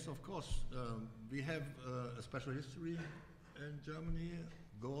Germany, yes, of course. We have a special history in Germany,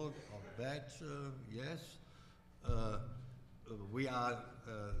 good or bad, yes. We are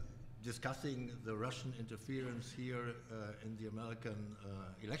discussing the Russian interference here in the American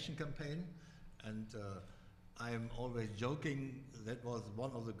election campaign, and I'm always joking that was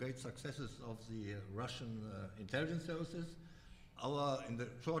one of the great successes of the Russian intelligence services. In the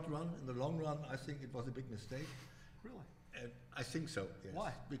short run, in the long run, I think it was a big mistake. Really? I think so, yes.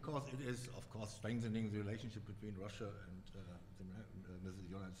 Why? Because it is, of course, strengthening the relationship between Russia and the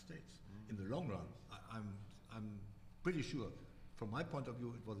United States. In the long run, I'm pretty sure, from my point of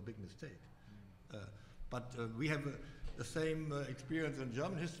view, it was a big mistake. But we have the same experience in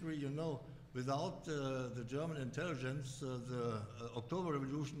German history. You know, without the German intelligence, the October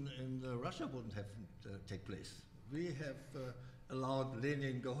Revolution in Russia wouldn't have take place. We have allowed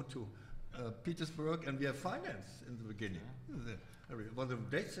Lenin go to Petersburg, and we have finance in the beginning. It was a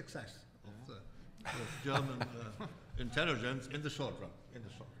great success of the German intelligence in the short run.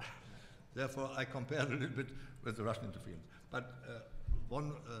 Therefore, I compared a little bit with the Russian interference. But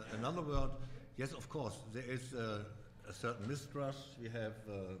another word, yes, of course, there is a certain mistrust. We have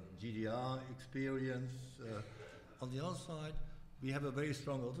GDR experience. On the other side, we have a very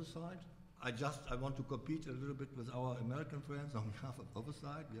strong oversight. I want to compete a little bit with our American friends on behalf of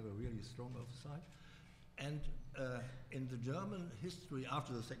oversight. We have a really strong oversight. And in the German history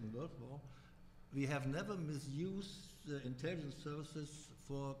after the Second World War, we have never misused the intelligence services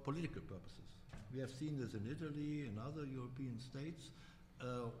for political purposes. We have seen this in Italy and other European states.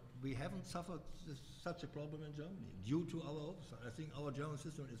 We haven't suffered such a problem in Germany due to our oversight. I think our German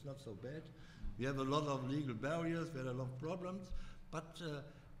system is not so bad. We have a lot of legal barriers, we have a lot of problems, but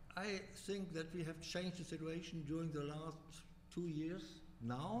I think that we have changed the situation during the last 2 years.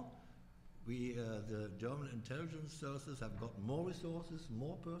 Now, the German intelligence services have got more resources,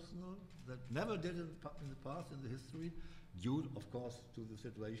 more personnel that never did in the past in the history, due, of course, to the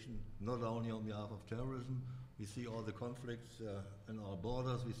situation not only on behalf of terrorism. We see all the conflicts in our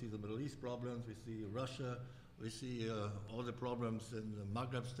borders. We see the Middle East problems. We see Russia. We see all the problems in the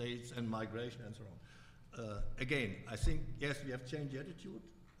Maghreb states and migration and so on. Again, I think, yes, we have changed the attitude.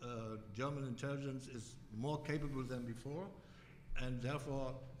 German intelligence is more capable than before. And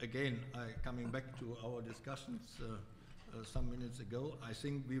therefore, again, coming back to our discussions some minutes ago, I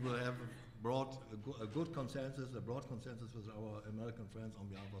think we will have brought a good consensus, a broad consensus with our American friends on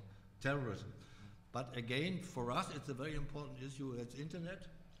behalf of terrorism. But again, for us, it's a very important issue. It's internet.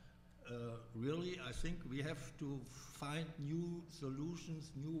 Really, I think we have to find new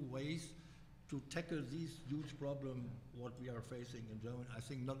solutions, new ways to tackle these huge problem what we are facing in Germany. I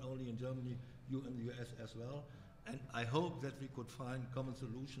think not only in Germany, you in the US as well. And I hope that we could find common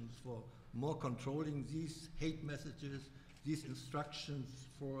solutions for more controlling these hate messages, these instructions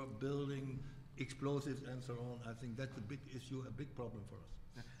for building explosives and so on. I think that's a big issue, a big problem for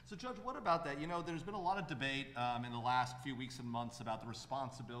us. So, Judge, what about that? You know, there's been a lot of debate in the last few weeks and months about the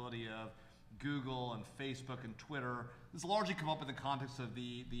responsibility of Google and Facebook and Twitter. This largely come up in the context of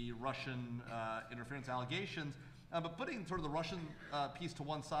the Russian interference allegations. But putting sort of the Russian piece to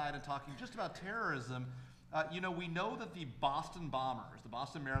one side and talking just about terrorism, you know, we know that the Boston bombers, the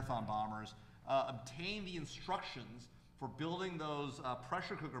Boston Marathon bombers, obtained the instructions for building those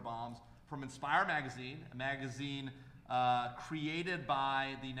pressure cooker bombs from Inspire magazine, a magazine created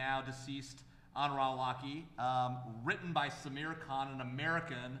by the now deceased Anwar al-Awlaki, written by Samir Khan, an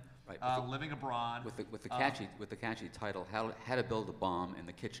American living abroad. With the catchy title, How to Build a Bomb in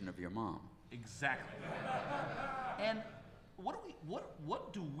the Kitchen of Your Mom. Exactly. And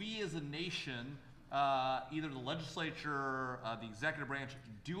what do we as a nation, either the legislature, the executive branch,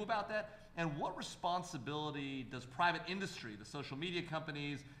 do about that? And what responsibility does private industry, the social media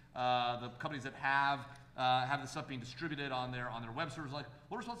companies, the companies that have this stuff being distributed on their web servers, like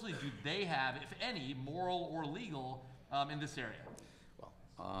what responsibility do they have, if any, moral or legal, in this area?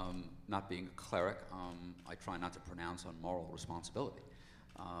 Well, not being a cleric, I try not to pronounce on moral responsibility.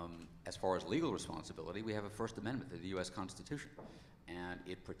 As far as legal responsibility, we have a First Amendment to the U.S. Constitution, and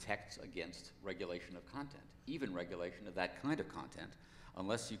it protects against regulation of content, even regulation of that kind of content,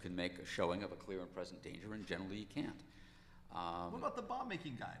 unless you can make a showing of a clear and present danger, and generally you can't. What about the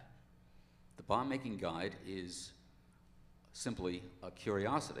bomb-making guide? The bomb-making guide is simply a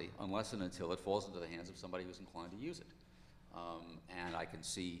curiosity, unless and until it falls into the hands of somebody who's inclined to use it. And I can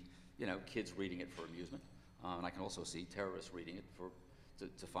see, you know, kids reading it for amusement, and I can also see terrorists reading it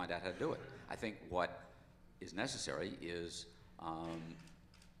to find out how to do it. I think what is necessary is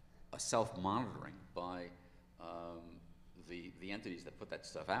a self-monitoring by the entities that put that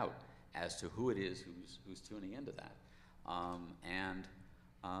stuff out as to who it is who's tuning into that, and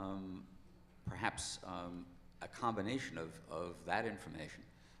perhaps a combination of that information,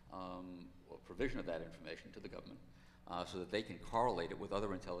 or provision of that information to the government, so that they can correlate it with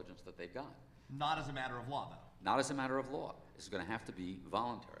other intelligence that they've got. Not as a matter of law, though. Not as a matter of law. It's going to have to be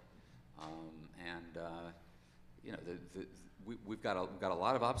voluntary, you know, we've got a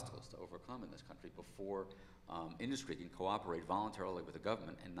lot of obstacles to overcome in this country before industry can cooperate voluntarily with the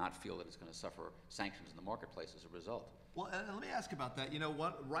government and not feel that it's going to suffer sanctions in the marketplace as a result. Well, and let me ask about that. You know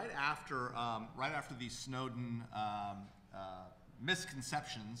what? Right after the Snowden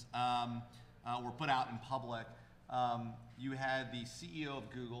misconceptions were put out in public, you had the CEO of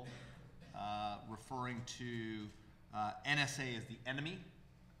Google referring to NSA as the enemy,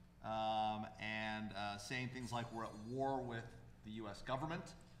 and saying things like we're at war with the U.S. government,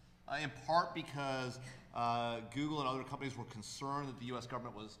 in part because Google and other companies were concerned that the U.S.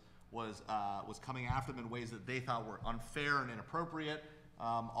 government was coming after them in ways that they thought were unfair and inappropriate,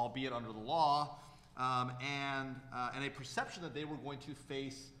 albeit under the law, and a perception that they were going to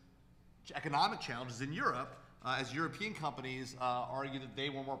face economic challenges in Europe as European companies argued that they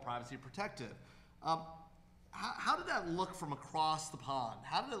were more privacy protected. How did that look from across the pond?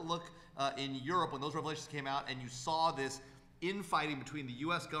 How did it look in Europe when those revelations came out and you saw this infighting between the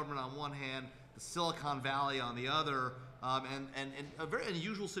U.S. government on one hand, the Silicon Valley on the other, and a very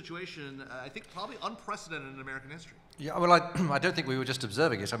unusual situation, I think probably unprecedented in American history? Yeah, well, I don't think we were just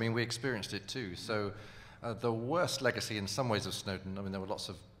observing it. I mean, we experienced it too. So the worst legacy in some ways of Snowden, I mean, there were lots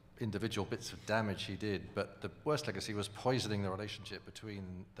of individual bits of damage he did, but the worst legacy was poisoning the relationship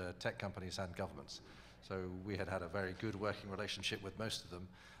between the tech companies and governments. So we had a very good working relationship with most of them,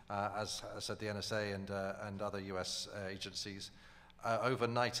 as said the NSA and other US agencies.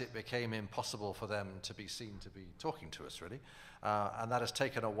 Overnight it became impossible for them to be seen to be talking to us, really. And that has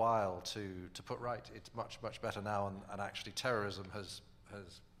taken a while to put right. It's much, much better now, and actually terrorism has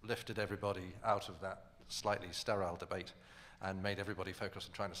lifted everybody out of that slightly sterile debate and made everybody focus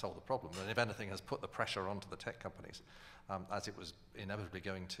on trying to solve the problem. And if anything, has put the pressure onto the tech companies, as it was inevitably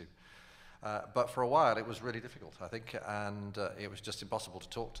going to. But for a while, it was really difficult, I think, and it was just impossible to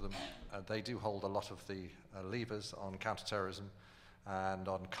talk to them. They do hold a lot of the levers on counterterrorism and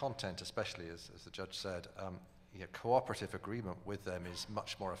on content, especially, as the judge said. Cooperative agreement with them is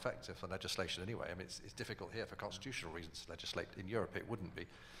much more effective than legislation anyway. I mean, it's difficult here for constitutional reasons to legislate. In Europe, it wouldn't be.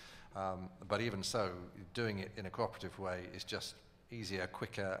 But even so, doing it in a cooperative way is just easier,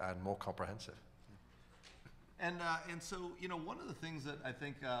 quicker, and more comprehensive. And so, one of the things that I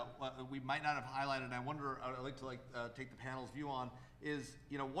think we might not have highlighted, and I wonder, I'd like to take the panel's view on, is,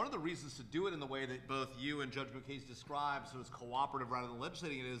 one of the reasons to do it in the way that both you and Judge Mukasey described, so it's cooperative rather than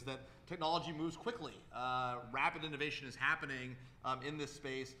legislating it, is that technology moves quickly. Rapid innovation is happening in this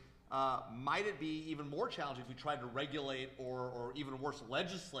space. Might it be even more challenging if we tried to regulate or even worse,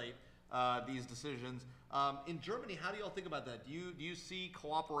 legislate these decisions? In Germany, how do you all think about that? Do you see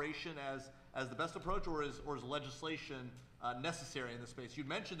cooperation as the best approach, or is legislation necessary in this space? You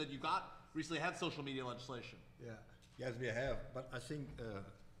mentioned that you recently had social media legislation. Yeah, yes, we have. But I think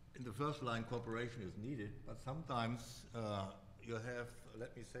in the first line, cooperation is needed. But sometimes you have,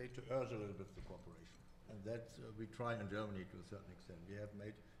 let me say, to urge a little bit the cooperation, and that we try in Germany to a certain extent. We have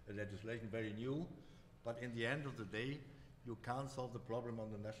made a legislation very new, but in the end of the day, you can't solve the problem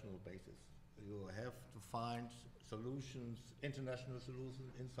on the national basis. You have to find solutions, international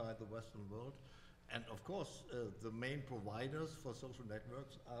solutions inside the Western world. And of course, the main providers for social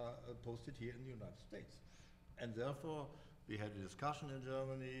networks are posted here in the United States. And therefore, we had a discussion in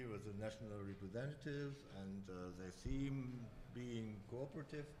Germany with the national representatives, and they seem being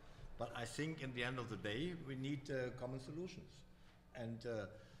cooperative. But I think in the end of the day, we need common solutions. And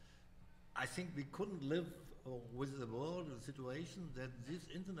I think we couldn't live with the world, the situation that these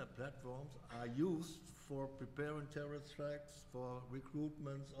internet platforms are used for preparing terrorist attacks, for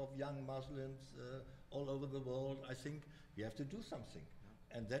recruitments of young Muslims all over the world. I think we have to do something.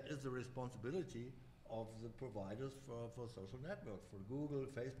 And that is the responsibility of the providers for social networks, for Google,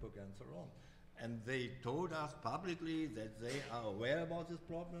 Facebook, and so on. And they told us publicly that they are aware about this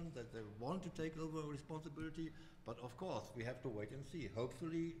problem, that they want to take over responsibility. But of course, we have to wait and see.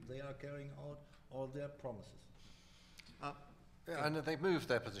 Hopefully, they are carrying out all their promises. Yeah, and they've moved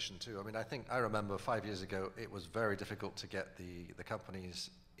their position too. I mean, I remember 5 years ago, it was very difficult to get the companies,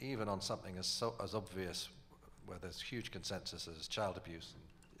 even on something as obvious, where there's huge consensus as child abuse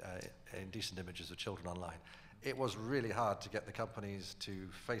and indecent images of children online. It was really hard to get the companies to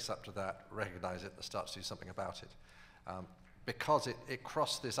face up to that, recognize it, and start to do something about it. Because it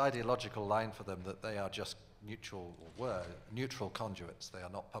crossed this ideological line for them that they are just neutral conduits. They are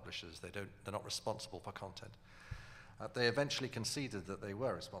not publishers. They're not responsible for content. They eventually conceded that they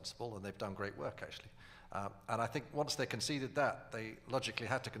were responsible, and they've done great work, actually. And I think once they conceded that, they logically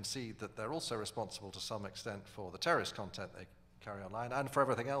had to concede that they're also responsible to some extent for the terrorist content they carry online, and for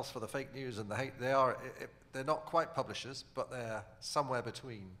everything else, for the fake news and the hate. They're not quite publishers, but they're somewhere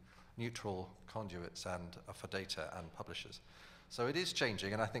between neutral conduits and for data and publishers. So it is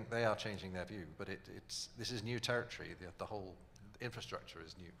changing, and I think they are changing their view, but this is new territory. The whole infrastructure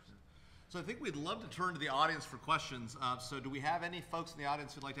is new. So I think we'd love to turn to the audience for questions. So do we have any folks in the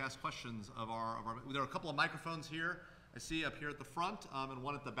audience who'd like to ask questions of our there are a couple of microphones here. I see up here at the front and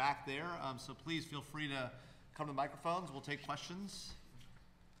one at the back there. So please feel free to come to the microphones. We'll take questions.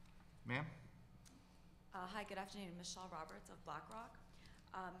 Ma'am? Hi, good afternoon. Michelle Roberts of BlackRock.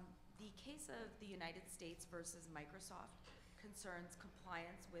 The case of the United States versus Microsoft concerns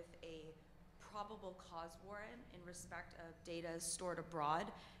compliance with a probable cause warrant in respect of data stored abroad,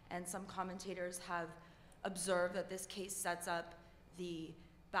 and some commentators have observed that this case sets up the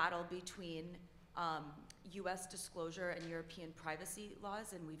battle between US disclosure and European privacy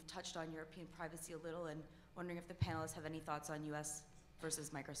laws, and we've touched on European privacy a little, and wondering if the panelists have any thoughts on US versus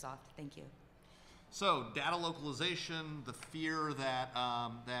Microsoft. Thank you. So data localization, the fear that,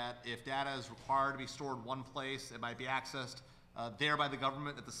 that if data is required to be stored one place, it might be accessed there by the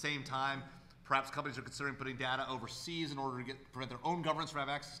government. At the same time, perhaps companies are considering putting data overseas in order to prevent their own governments from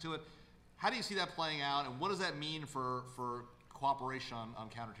having access to it. How do you see that playing out, and what does that mean for cooperation on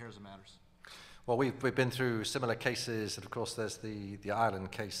counterterrorism matters? Well, we've been through similar cases, and of course there's the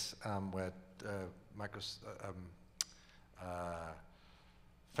Ireland case where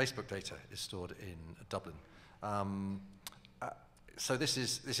Facebook data is stored in Dublin. So this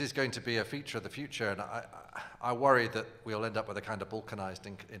is going to be a feature of the future, and I worry that we'll end up with a kind of balkanized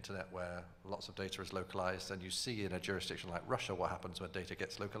internet where lots of data is localized, and you see in a jurisdiction like Russia what happens when data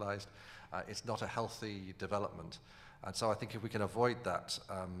gets localized. It's not a healthy development, and so I think if we can avoid that,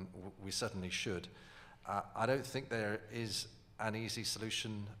 we certainly should. I don't think there is an easy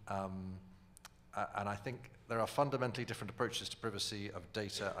solution, and I think there are fundamentally different approaches to privacy of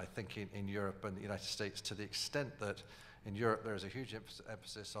data, I think, in Europe and the United States, to the extent that in Europe there is a huge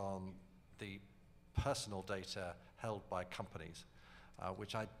emphasis on the personal data held by companies,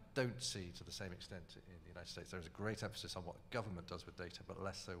 which I don't see to the same extent in the United States. There is a great emphasis on what government does with data, but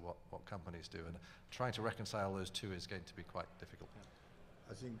less so what companies do. And trying to reconcile those two is going to be quite difficult.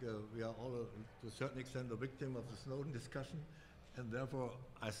 I think we are all, to a certain extent, a victim of the Snowden discussion. And therefore,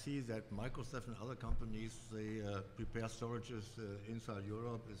 I see that Microsoft and other companies, they prepare storages inside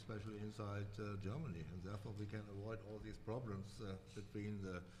Europe, especially inside Germany. And therefore, we can avoid all these problems between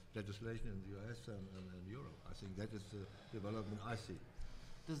the legislation in the US and Europe. I think that is the development I see.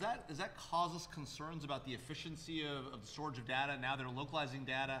 Does that cause us concerns about the efficiency of the storage of data? Now they're localizing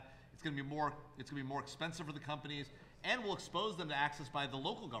data. It's going to be more expensive for the companies, and will expose them to access by the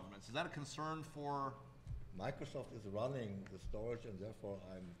local governments. Is that a concern for? Microsoft is running the storage, and therefore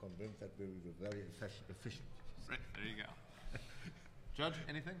I'm convinced that we will be very efficient. Right, there you go. Judge,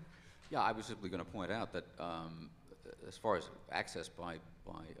 anything? Yeah, I was simply going to point out that as far as access by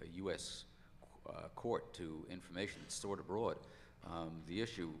a U.S. Court to information that's stored abroad, the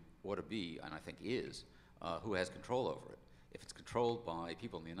issue ought to be, and I think is, who has control over it. If it's controlled by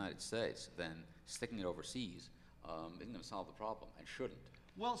people in the United States, then sticking it overseas isn't going to solve the problem, and shouldn't.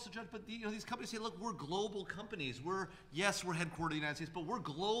 Well, so Judge, but these companies say, look, we're global companies. Yes, we're headquartered in the United States, but we're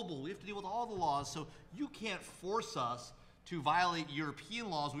global. We have to deal with all the laws, so you can't force us to violate European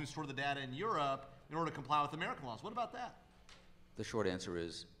laws when we store the data in Europe in order to comply with American laws. What about that? The short answer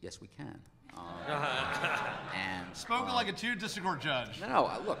is, yes, we can. And spoken like a true district court judge.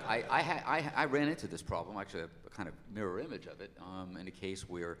 No, look, I ran into this problem, actually a kind of mirror image of it, in a case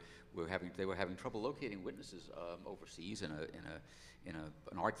where they were having trouble locating witnesses overseas in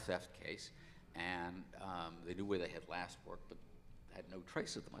an art theft case, and they knew where they had last worked, but had no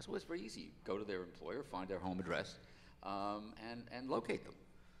trace of them. I said, well, it's very easy. Go to their employer, find their home address, and locate them.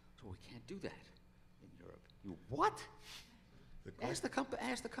 So we can't do that in Europe. You what? Ask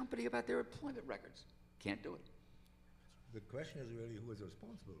the company about their employment records. Can't do it. The question is really who is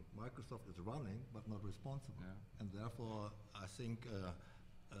responsible. Microsoft is running, but not responsible. Yeah. And therefore, I think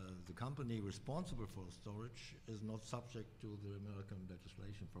the company responsible for storage is not subject to the American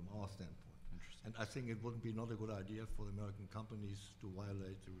legislation from our standpoint. And I think it would be not a good idea for the American companies to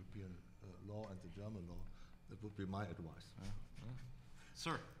violate the European law and the German law. That would be my advice.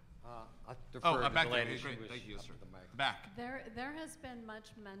 Sir. I defer to back the lady. Great, thank you, sir. Back. There has been much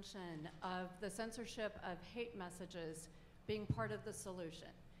mention of the censorship of hate messages being part of the solution.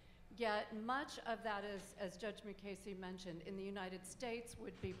 Yet much of that is, as Judge Mukasey mentioned, in the United States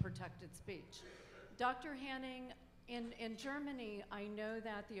would be protected speech. Dr. Hanning, in Germany, I know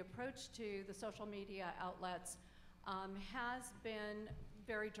that the approach to the social media outlets has been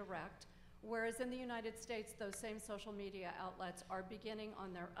very direct. Whereas in the United States, those same social media outlets are beginning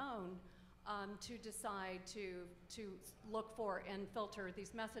on their own to decide to look for and filter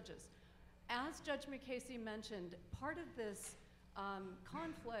these messages. As Judge Mukasey mentioned, part of this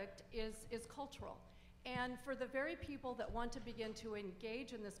conflict is cultural. And for the very people that want to begin to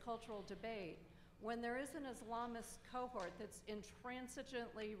engage in this cultural debate, when there is an Islamist cohort that's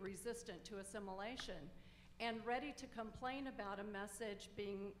intransigently resistant to assimilation and ready to complain about a message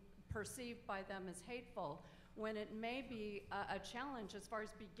being perceived by them as hateful, when it may be a challenge as far as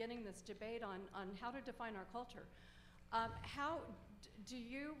beginning this debate on how to define our culture. How do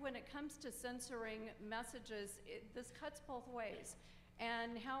you, when it comes to censoring messages, this cuts both ways.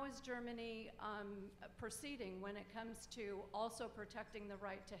 And how is Germany proceeding when it comes to also protecting the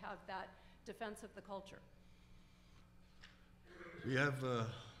right to have that defense of the culture? We have a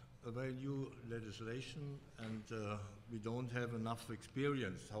very new legislation, and we don't have enough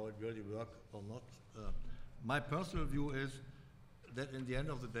experience how it really works or not. My personal view is that in the end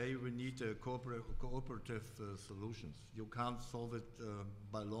of the day, we need cooperative solutions. You can't solve it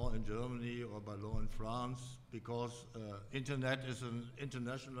by law in Germany or by law in France, because internet is an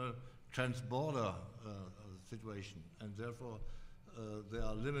international transborder situation, and therefore there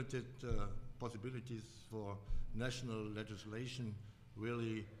are limited possibilities for national legislation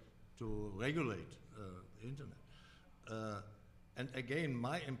really to regulate internet. And again,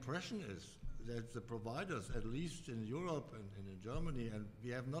 my impression is that the providers, at least in Europe and in Germany, and we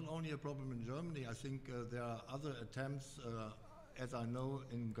have not only a problem in Germany, I think there are other attempts, as I know,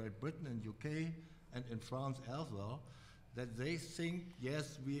 in Great Britain and UK and in France as well, that they think,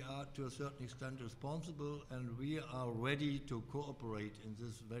 yes, we are to a certain extent responsible and we are ready to cooperate in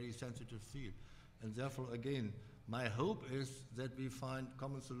this very sensitive field. And therefore, again, my hope is that we find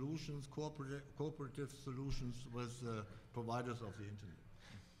common solutions, cooperative solutions with providers of the internet.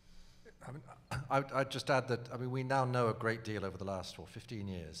 I mean, I'd just add that, I mean, we now know a great deal over the last 15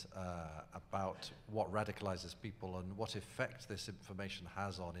 years about what radicalizes people and what effect this information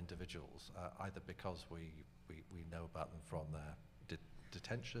has on individuals, either because we know about them from their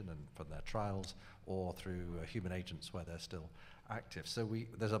detention and from their trials, or through human agents where they're still active. So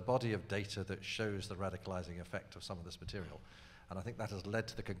there's a body of data that shows the radicalizing effect of some of this material. And I think that has led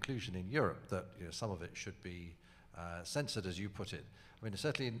to the conclusion in Europe that some of it should be censored, as you put it. I mean,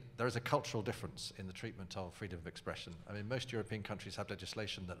 certainly there is a cultural difference in the treatment of freedom of expression. I mean, most European countries have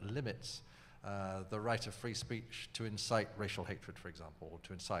legislation that limits the right of free speech to incite racial hatred, for example, or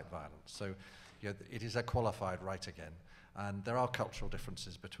to incite violence. So it is a qualified right again, and there are cultural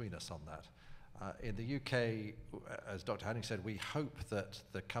differences between us on that. In the UK, as Dr. Hannigan said, we hope that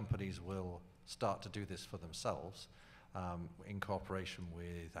the companies will start to do this for themselves in cooperation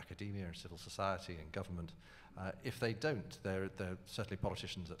with academia and civil society and government. If they don't, there certainly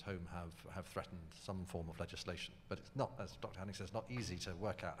politicians at home have threatened some form of legislation. But it's not, as Dr. Hannigan says, not easy to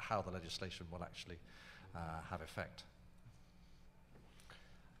work out how the legislation will actually have effect.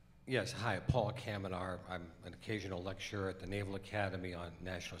 Yes, hi, Paul Kamenar. I'm an occasional lecturer at the Naval Academy on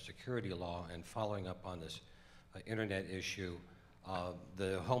national security law, and following up on this internet issue,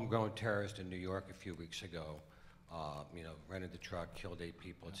 the homegrown terrorist in New York a few weeks ago, rented the truck, killed 8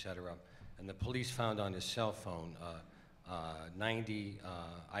 people, etc. And the police found on his cell phone 90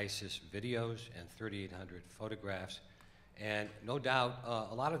 ISIS videos and 3,800 photographs. And no doubt,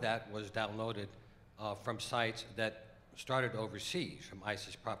 a lot of that was downloaded from sites that started overseas, from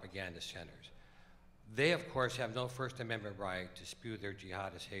ISIS propaganda centers. They, of course, have no First Amendment right to spew their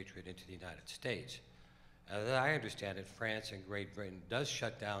jihadist hatred into the United States. As I understand it, France and Great Britain does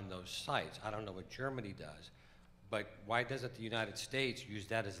shut down those sites. I don't know what Germany does, but why doesn't the United States use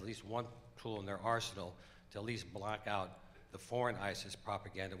that as at least one tool in their arsenal to at least block out the foreign ISIS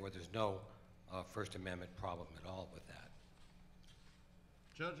propaganda where there's no First Amendment problem at all with that?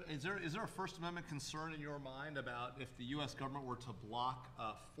 Judge, is there a First Amendment concern in your mind about if the U.S. government were to block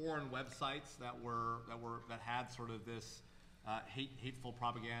foreign websites that had sort of this hateful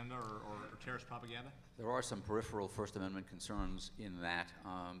propaganda or terrorist propaganda? There are some peripheral First Amendment concerns in that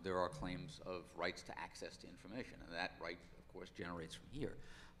there are claims of rights to access to information, and that right, of course, generates from here.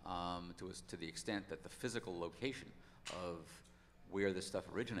 To the extent that the physical location of where this stuff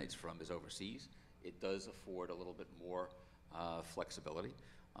originates from is overseas, it does afford a little bit more flexibility,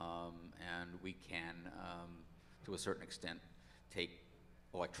 and we can, to a certain extent, take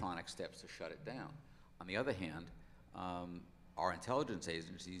electronic steps to shut it down. On the other hand, our intelligence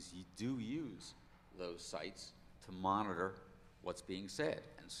agencies do use those sites to monitor what's being said,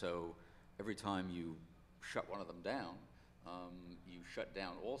 and so every time you shut one of them down, you shut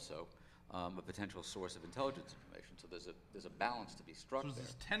down also a potential source of intelligence information. So there's a balance to be struck there. So there's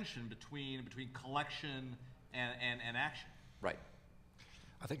this tension between collection and action. Right.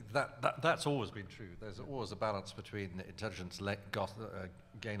 I think that's always been true. There's always a balance between intelligence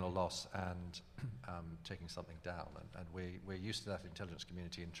gain or loss and taking something down, and we're used to that intelligence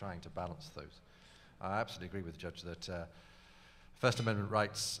community in trying to balance those. I absolutely agree with the judge that First Amendment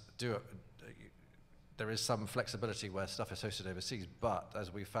rights there is some flexibility where stuff is hosted overseas, but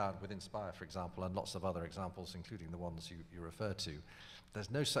as we found with Inspire, for example, and lots of other examples, including the ones you referred to, there's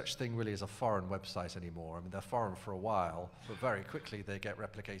no such thing really as a foreign website anymore. I mean, they're foreign for a while, but very quickly they get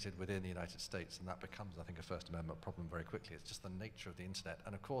replicated within the United States, and that becomes, I think, a First Amendment problem very quickly. It's just the nature of the internet.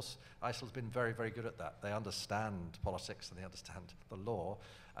 And of course, ISIL's been very, very good at that. They understand politics and they understand the law,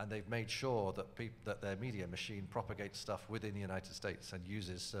 and they've made sure that, that their media machine propagates stuff within the United States and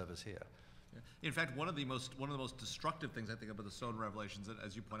uses servers here. In fact, one of the most destructive things I think about the Snowden revelations,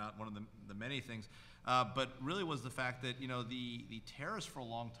 as you point out, one of the many things, but really was the fact that the terrorists for a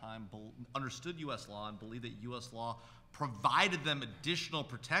long time understood U.S. law and believed that U.S. law provided them additional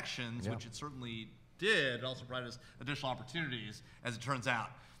protections, which it certainly did. It also provided us additional opportunities, as it turns out.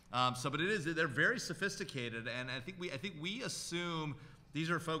 But they're very sophisticated, and I think we assume these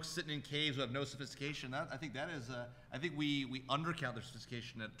are folks sitting in caves who have no sophistication. I think we undercount their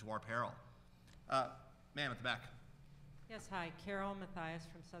sophistication to our peril. Ma'am at the back. Yes, hi, Carol Mathias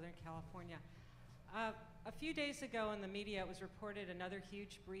from Southern California. A few days ago in the media, it was reported another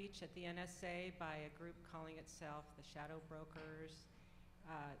huge breach at the NSA by a group calling itself the Shadow Brokers,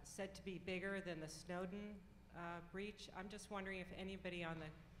 said to be bigger than the Snowden breach. I'm just wondering if anybody on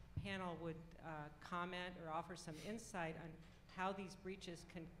the panel would comment or offer some insight on how these breaches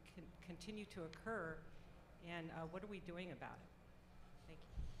can continue to occur, and what are we doing about it? Thank you.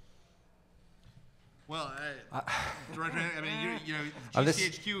 Well, Director, I mean,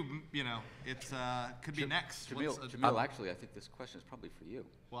 GCHQ, it could be next. Jamil, actually, I think this question is probably for you.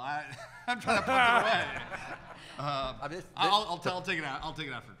 Well, I'm trying to put it away. I'll take it out. I'll take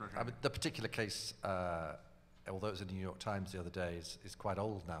it out for Director. I mean, the particular case, although it was in the New York Times the other day, is quite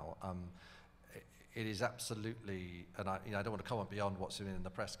old now. It is absolutely, and I don't want to comment beyond what's in the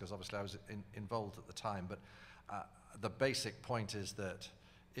press because obviously I was involved at the time, but the basic point is that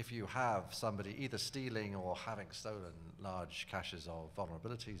if you have somebody either stealing or having stolen large caches of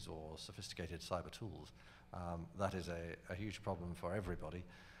vulnerabilities or sophisticated cyber tools, that is a huge problem for everybody.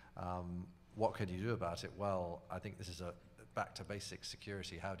 What can you do about it? Well, I think this is back to basic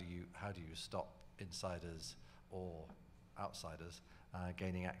security. How do you stop insiders or outsiders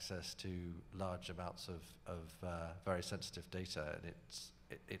gaining access to large amounts of very sensitive data? And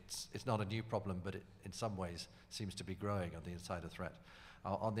it's not a new problem, but it in some ways seems to be growing on the insider threat.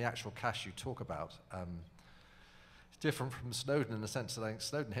 On the actual cache you talk about, it's different from Snowden in the sense that I think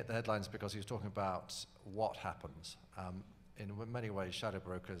Snowden hit the headlines because he was talking about what happens. In many ways, shadow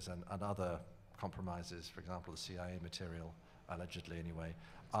brokers and other compromises, for example, the CIA material, allegedly anyway,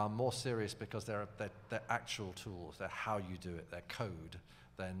 are more serious because they're actual tools. They're how you do it. They're code.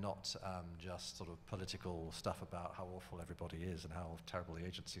 They're not just sort of political stuff about how awful everybody is and how terrible the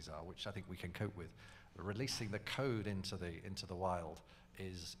agencies are, which I think we can cope with. Releasing the code into the wild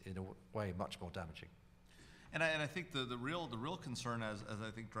is, in a way, much more damaging. And I think the real concern, as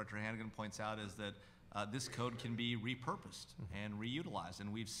I think Director Hannigan points out, is that this code can be repurposed and reutilized.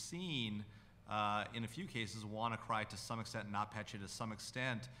 And we've seen, in a few cases, WannaCry to some extent, NotPetya to some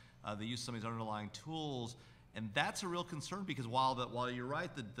extent, they use some of these underlying tools. And that's a real concern because while you're right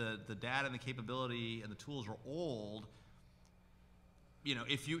that the data and the capability and the tools are old,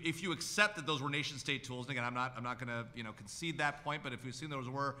 if you accept that those were nation-state tools, and again, I'm not going to concede that point, but if you assume those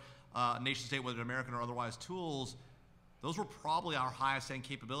were nation-state, whether American or otherwise, tools, those were probably our highest-end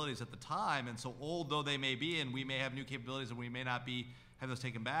capabilities at the time. And so old though they may be, and we may have new capabilities, and we may not have those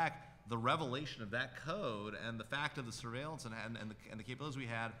taken back, the revelation of that code and the fact of the surveillance and the capabilities we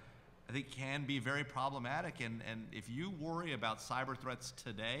had, I think, can be very problematic. And if you worry about cyber threats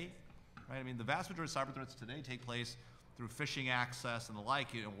today, right? I mean, the vast majority of cyber threats today take place through phishing access and the like.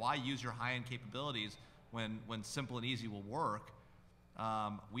 Why use your high-end capabilities when simple and easy will work?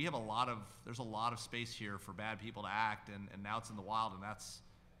 We have there's a lot of space here for bad people to act, and now it's in the wild, and that's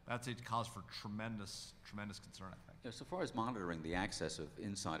a cause for tremendous concern, I think. So far as monitoring the access of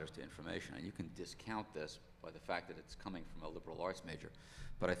insiders to information, and you can discount this by the fact that it's coming from a liberal arts major,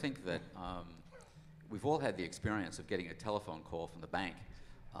 but I think that we've all had the experience of getting a telephone call from the bank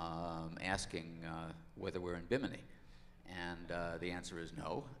asking whether we're in Bimini. And the answer is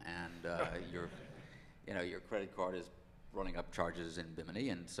no, and your credit card is running up charges in Bimini,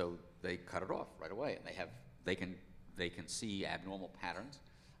 and so they cut it off right away, and they can see abnormal patterns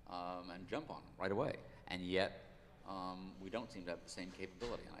and jump on them right away, and yet we don't seem to have the same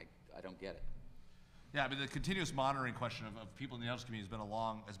capability, and I don't get it. Yeah, I mean, the continuous monitoring question of people in the intelligence community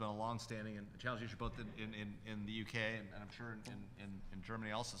has been a long-standing and challenging issue both in the UK and I'm sure in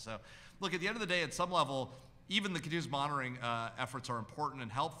Germany also. So, look, at the end of the day, at some level, even the continuous monitoring efforts are important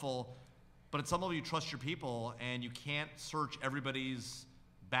and helpful, but at some level you trust your people and you can't search everybody's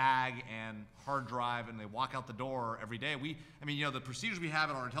bag and hard drive and they walk out the door every day. I mean, you know, the procedures we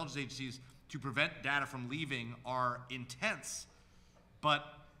have at our intelligence agencies to prevent data from leaving are intense, but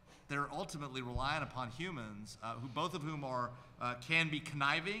they're ultimately reliant upon humans, who both of whom are can be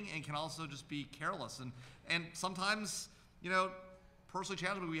conniving and can also just be careless, and sometimes, you know, personally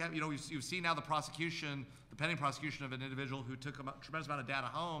challenging. We have, you know, you've seen now the pending prosecution of an individual who took a tremendous amount of data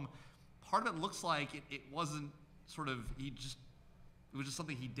home. Part of it looks like it wasn't sort of it was just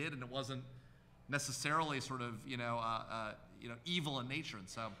something he did, and it wasn't necessarily sort of evil in nature, and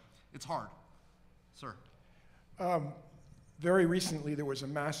so it's hard. Sir. Very recently, there was a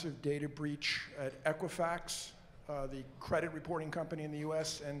massive data breach at Equifax, the credit reporting company in the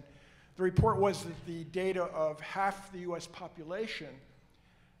U.S., and the report was that the data of half the U.S. population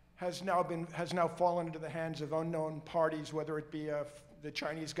has now fallen into the hands of unknown parties, whether it be the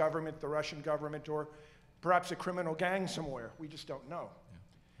Chinese government, the Russian government, or perhaps a criminal gang somewhere. We just don't know.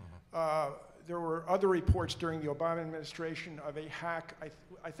 Yeah. There were other reports during the Obama administration of a hack.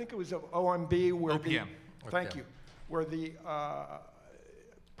 I think it was of OMB, where OPM. Thank you. Where the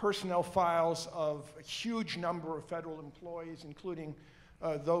personnel files of a huge number of federal employees, including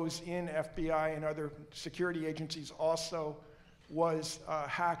those in FBI and other security agencies, also was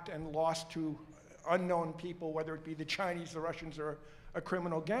hacked and lost to unknown people, whether it be the Chinese, the Russians, or a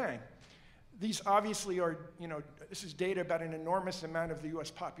criminal gang. These obviously are, this is data about an enormous amount of the US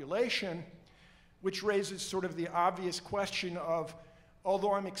population, which raises sort of the obvious question of,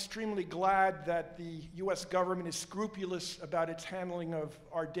 although I'm extremely glad that the US government is scrupulous about its handling of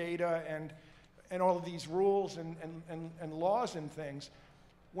our data and all of these rules and laws and things,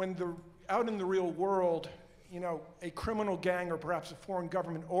 when out in the real world, a criminal gang or perhaps a foreign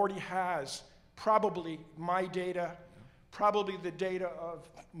government already has probably my data, probably the data of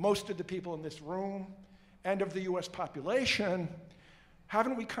most of the people in this room and of the US population,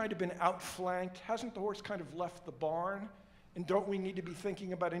 haven't we kind of been outflanked? Hasn't the horse kind of left the barn? And don't we need to be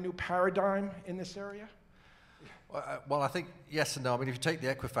thinking about a new paradigm in this area? Well, I think yes and no. I mean, if you take the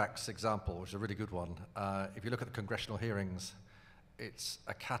Equifax example, which is a really good one, if you look at the congressional hearings, it's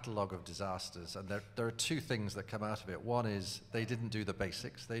a catalogue of disasters. And there are two things that come out of it. One is they didn't do the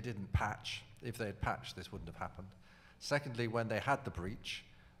basics. They didn't patch. If they had patched, this wouldn't have happened. Secondly, when they had the breach,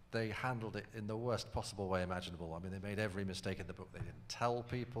 they handled it in the worst possible way imaginable. I mean, they made every mistake in the book. They didn't tell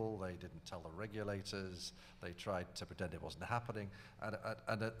people. They didn't tell the regulators. They tried to pretend it wasn't happening.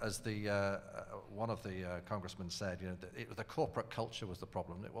 And as one of the congressmen said, the corporate culture was the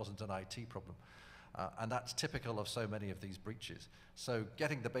problem. It wasn't an IT problem. And that's typical of so many of these breaches. So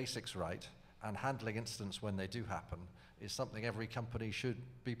getting the basics right and handling incidents when they do happen is something every company should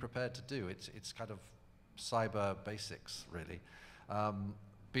be prepared to do. It's kind of cyber basics, really.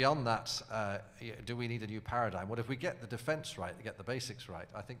 Beyond that, do we need a new paradigm? Well, if we get the defense right, get the basics right,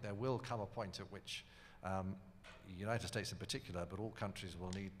 I think there will come a point at which the United States in particular, but all countries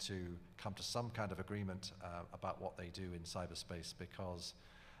will need to come to some kind of agreement about what they do in cyberspace, because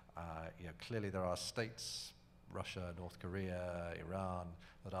clearly there are states, Russia, North Korea, Iran,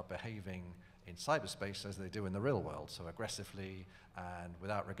 that are behaving in cyberspace as they do in the real world, so aggressively and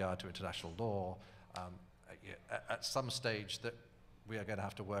without regard to international law. At some stage that we are going to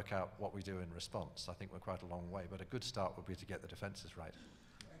have to work out what we do in response. I think we're quite a long way, but a good start would be to get the defenses right.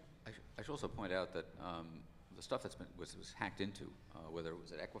 I should also point out that the stuff that was hacked into, whether it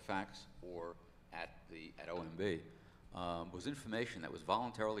was at Equifax or at OMB, was information that was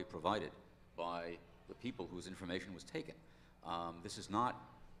voluntarily provided by the people whose information was taken. This is not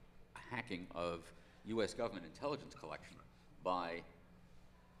a hacking of U.S. government intelligence collection by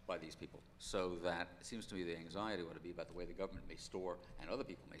these people. So that it seems to me the anxiety ought to be about the way the government may store and other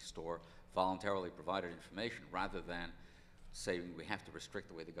people may store voluntarily provided information, rather than saying we have to restrict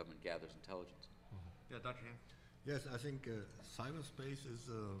the way the government gathers intelligence. Yeah, Dr. Han. Yes, I think cyberspace is,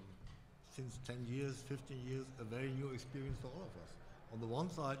 since 10 years, 15 years, a very new experience for all of us. On the one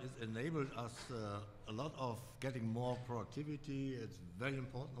side, it's enabled us a lot of getting more productivity. It's very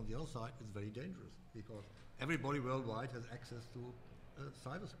important. On the other side, it's very dangerous, because everybody worldwide has access to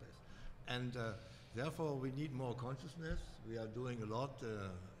cyberspace. And therefore, we need more consciousness. We are doing a lot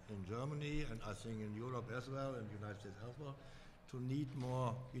in Germany, and I think in Europe as well, and the United States as well. We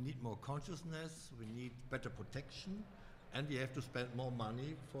need more consciousness, we need better protection, and we have to spend more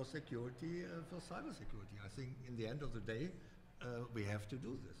money for security, for cybersecurity. I think in the end of the day, we have to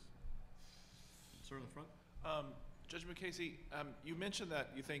do this. Sir in the front. Judge Mukasey, you mentioned that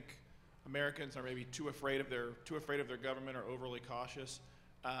you think Americans are maybe too afraid of their government or overly cautious.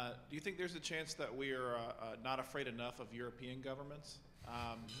 Do you think there's a chance that we are not afraid enough of European governments?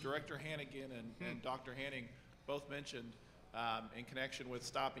 Director Hannigan and Dr. Hanning both mentioned in connection with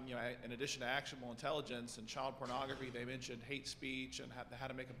stopping, in addition to actionable intelligence and child pornography, they mentioned hate speech and how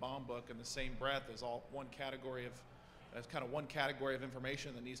to make a bomb book in the same breath as one category of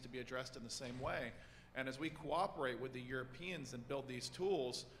information that needs to be addressed in the same way. And as we cooperate with the Europeans and build these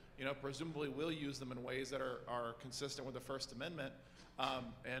tools, presumably we'll use them in ways that are consistent with the First Amendment,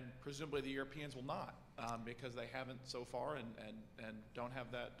 and presumably the Europeans will not, because they haven't so far and don't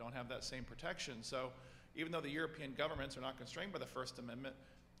have that same protection. So even though the European governments are not constrained by the First Amendment,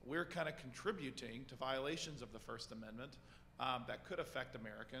 we're kind of contributing to violations of the First Amendment that could affect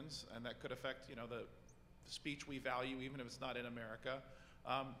Americans and that could affect, the speech we value, even if it's not in America.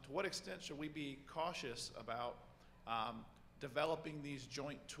 To what extent should we be cautious about developing these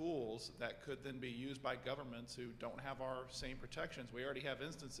joint tools that could then be used by governments who don't have our same protections? We already have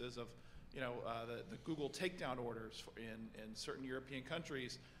instances of, the Google takedown orders in certain European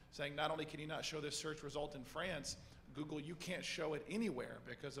countries saying not only can you not show this search result in France, Google, you can't show it anywhere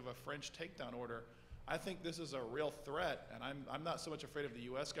because of a French takedown order. I think this is a real threat, and I'm not so much afraid of the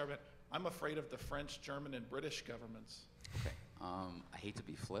US government, I'm afraid of the French, German, and British governments. Okay, I hate to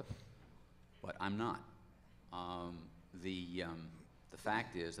be flip, but I'm not. The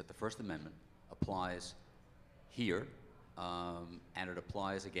fact is that the First Amendment applies here, and it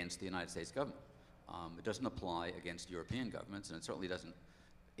applies against the United States government. It doesn't apply against European governments, and it certainly doesn't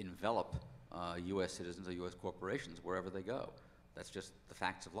envelop U.S. citizens or U.S. corporations wherever they go. That's just the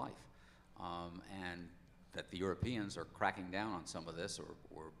facts of life. And that the Europeans are cracking down on some of this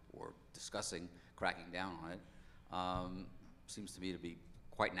or discussing cracking down on it seems to me to be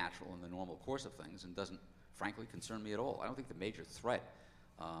quite natural in the normal course of things and doesn't, frankly, concern me at all. I don't think the major threat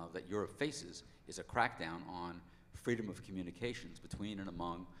that Europe faces is a crackdown on freedom of communications between and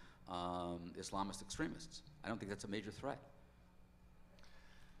among Islamist extremists. I don't think that's a major threat.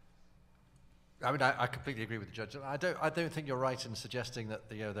 I mean, I completely agree with the judge. I don't think you're right in suggesting that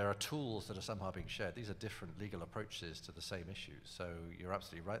there are tools that are somehow being shared. These are different legal approaches to the same issues. So you're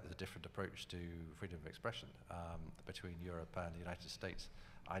absolutely right. There's a different approach to freedom of expression between Europe and the United States.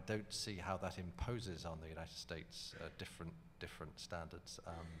 I don't see how that imposes on the United States different standards.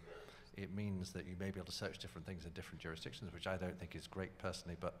 It means that you may be able to search different things in different jurisdictions, which I don't think is great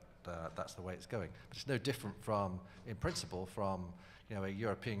personally, but that's the way it's going. But it's no different from, in principle, from a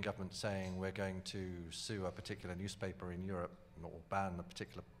European government saying we're going to sue a particular newspaper in Europe or ban a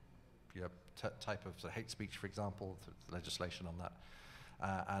particular type of hate speech, for example, legislation on that,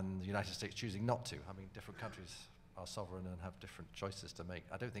 and the United States choosing not to. I mean, different countries are sovereign and have different choices to make.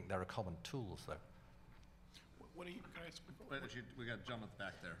 I don't think there are common tools, though. What do you, guys? We got a gentleman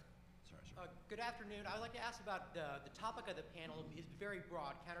back there. Sorry. Good afternoon. I'd like to ask about the topic of the panel is very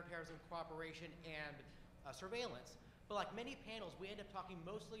broad: counterterrorism, cooperation, and surveillance. But like many panels, we end up talking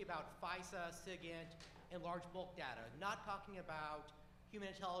mostly about FISA, SIGINT, and large bulk data, not talking about human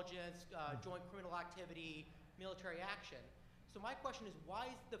intelligence, joint criminal activity, military action. So my question is,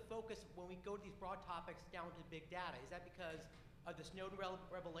 why is the focus when we go to these broad topics down to big data? Is that because of the Snowden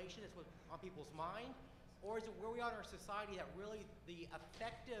revelation that's what's on people's mind? Or is it where we are in our society that really the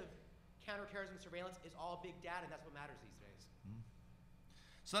effective counterterrorism surveillance is all big data, and that's what matters these days?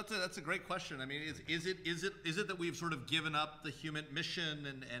 So that's a great question. I mean, is it that we've sort of given up the human mission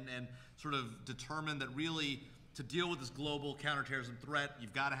and sort of determined that really to deal with this global counterterrorism threat,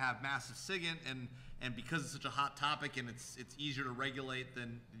 you've got to have massive SIGINT, and because it's such a hot topic and it's easier to regulate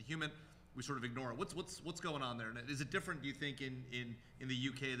than human, we sort of ignore it. What's going on there? And is it different, do you think, in the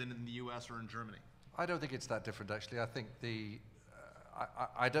UK than in the US or in Germany? I don't think it's that different, actually. I think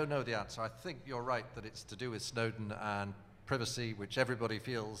I don't know the answer. I think you're right that it's to do with Snowden and privacy, which everybody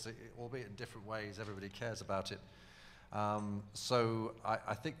feels, albeit in different ways, everybody cares about it. So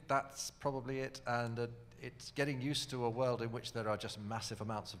I think that's probably it, and it's getting used to a world in which there are just massive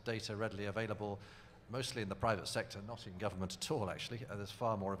amounts of data readily available, mostly in the private sector, not in government at all, actually. There's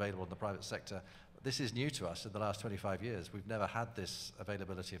far more available in the private sector. This is new to us in the last 25 years. We've never had this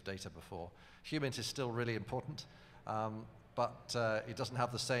availability of data before. Human is still really important, but it doesn't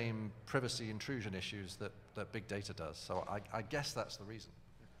have the same privacy intrusion issues that big data does. So I guess that's the reason.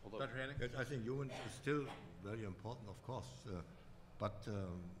 Dr. Hannigan? I think human is still very important, of course, but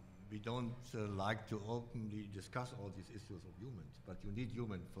we don't like to openly discuss all these issues of humans, but you need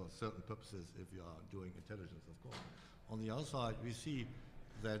human for certain purposes if you are doing intelligence, of course. On the other side, we see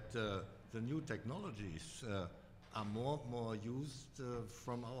that the new technologies are more and more used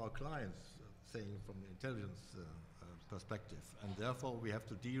from our clients, saying from the intelligence perspective, and therefore we have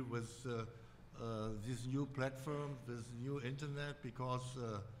to deal with this new platform, this new internet, because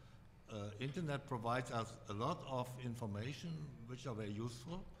internet provides us a lot of information which are very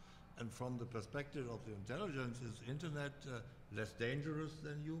useful, And from the perspective of the intelligence, is internet less dangerous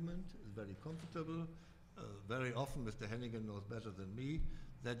than human? It's very comfortable. Very often, Mr. Hannigan knows better than me,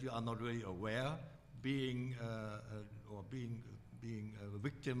 that you are not really aware being a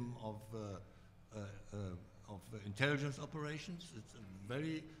victim of intelligence operations. It's a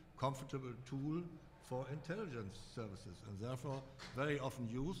very comfortable tool for intelligence services, and therefore very often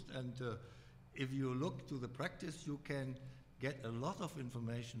used. And if you look to the practice, you can get a lot of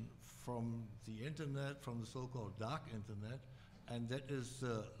information from the internet, from the so-called dark internet, and that is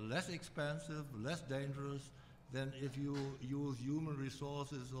less expensive, less dangerous than if you use human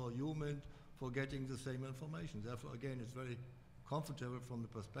resources or human for getting the same information. Therefore, again, it's very comfortable from the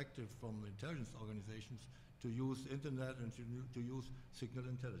perspective from intelligence organizations to use internet and to use signal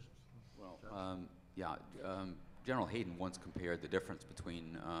intelligence. Well, General Hayden once compared the difference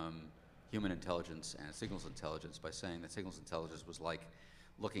between human intelligence and signals intelligence by saying that signals intelligence was like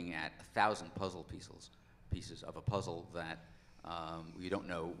looking at 1,000 puzzle pieces of a puzzle that you don't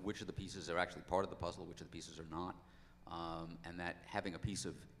know which of the pieces are actually part of the puzzle, which of the pieces are not, and that having a piece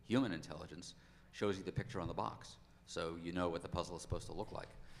of human intelligence shows you the picture on the box, so you know what the puzzle is supposed to look like.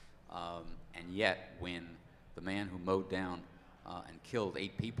 And yet, when the man who mowed down and killed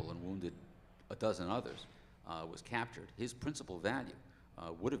 8 people and wounded a dozen others was captured, his principal value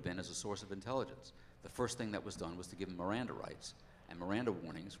would have been as a source of intelligence. The first thing that was done was to give him Miranda rights and Miranda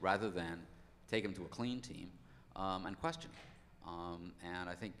warnings rather than take him to a clean team and question him. And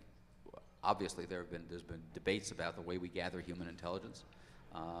I think, obviously, there's been debates about the way we gather human intelligence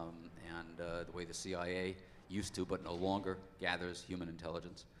and the way the CIA used to but no longer gathers human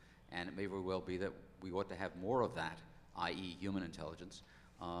intelligence. And it may very well be that we ought to have more of that, i.e. human intelligence,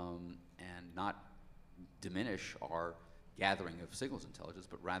 and not diminish our gathering of signals intelligence,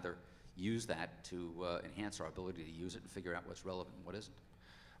 but rather use that to enhance our ability to use it and figure out what's relevant and what isn't.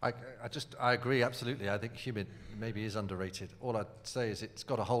 I agree absolutely. I think human maybe is underrated. All I'd say is it's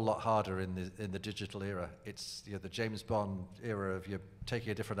got a whole lot harder in the digital era. It's the James Bond era of you taking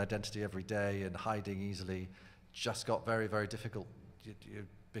a different identity every day and hiding easily. Just got very, very difficult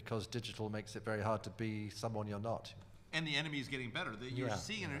because digital makes it very hard to be someone you're not. And the enemy is getting better. You're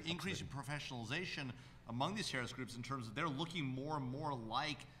seeing an increase in professionalization among these terrorist groups in terms of they're looking more and more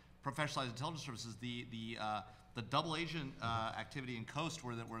like professionalized intelligence services. The double agent activity in Coast,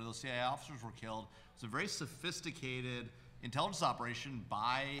 where those CIA officers were killed, was a very sophisticated intelligence operation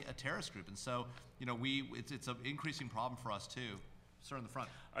by a terrorist group, and so it's an increasing problem for us too. Sir, in the front.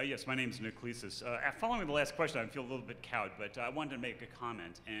 Yes, my name is Mukasey. Following the last question, I feel a little bit cowed, but I wanted to make a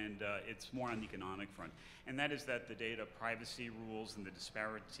comment, and it's more on the economic front, and that is that the data privacy rules and the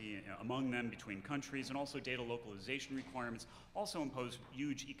disparity among them between countries, and also data localization requirements, also impose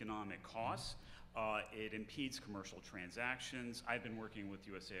huge economic costs. It impedes commercial transactions. I've been working with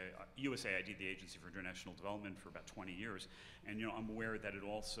USAID, the Agency for International Development, for about 20 years, and I'm aware that it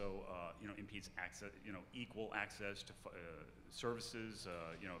also impedes access, equal access to services,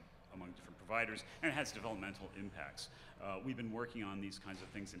 among different providers, and it has developmental impacts. We've been working on these kinds of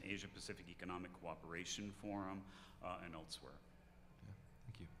things in Asia Pacific Economic Cooperation Forum and elsewhere. Yeah,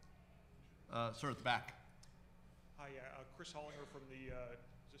 thank you. Sir, at the back. Hi, Chris Hollinger from the.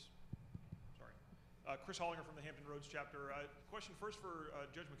 Chris Hollinger from the Hampton Roads chapter. Question first for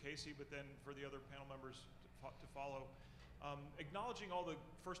Judge Mukasey, but then for the other panel members to follow. Acknowledging all the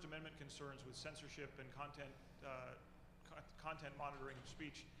First Amendment concerns with censorship and content monitoring of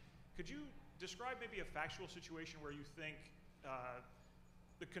speech, could you describe maybe a factual situation where you think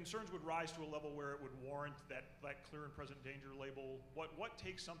the concerns would rise to a level where it would warrant that clear and present danger label? What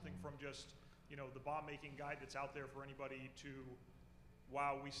takes something from just the bomb-making guide that's out there for anybody to,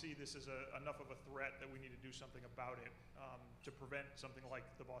 wow, we see this as enough of a threat that we need to do something about it to prevent something like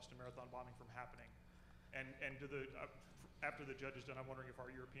the Boston Marathon bombing from happening? And after the judge is done, I'm wondering if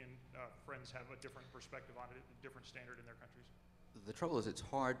our European friends have a different perspective on it, a different standard in their countries. The trouble is it's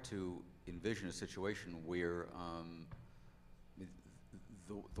hard to envision a situation where,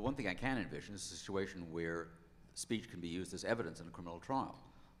 the one thing I can envision is a situation where speech can be used as evidence in a criminal trial.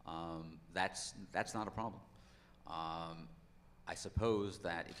 That's not a problem. I suppose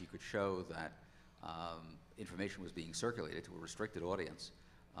that if you could show that information was being circulated to a restricted audience,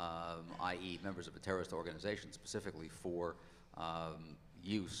 i.e. members of a terrorist organization specifically for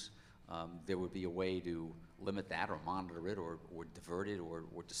use, there would be a way to limit that or monitor it or divert it or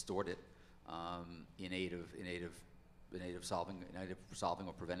distort it in aid of solving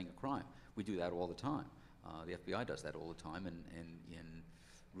or preventing a crime. We do that all the time. The FBI does that all the time in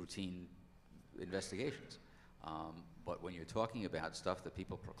routine investigations. But when you're talking about stuff that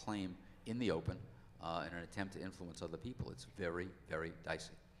people proclaim in the open in an attempt to influence other people, it's very, very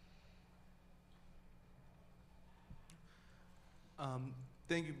dicey.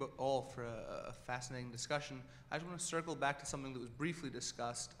 Thank you all for a fascinating discussion. I just want to circle back to something that was briefly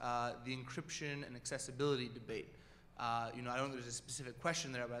discussed, the encryption and accessibility debate. You know, I don't think there's a specific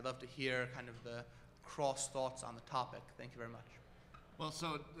question there, but I'd love to hear kind of the cross thoughts on the topic. Thank you very much. Well,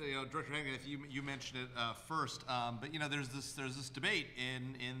 so you know, Director Hannigan, if you mentioned it first, but you know, there's this debate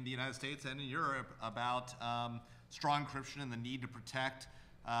in the United States and in Europe about strong encryption and the need to protect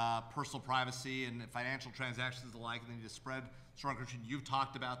personal privacy and financial transactions alike, and the need to spread strong encryption. You've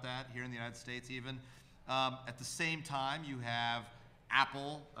talked about that here in the United States, even. At the same time, you have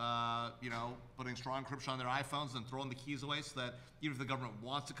Apple, you know, putting strong encryption on their iPhones and throwing the keys away, so that even if the government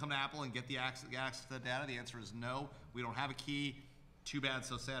wants to come to Apple and get the access to the data, the answer is no. We don't have a key. Too bad,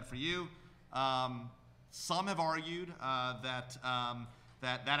 so sad for you. Some have argued that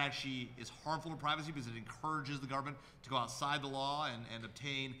actually is harmful to privacy because it encourages the government to go outside the law and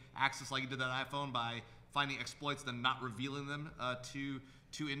obtain access like you did that iPhone by finding exploits and not revealing them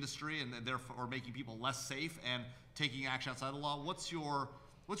to industry, and therefore making people less safe and taking action outside the law. What's your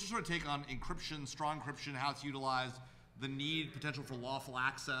sort of take on encryption, strong encryption, how it's utilized, the need, potential for lawful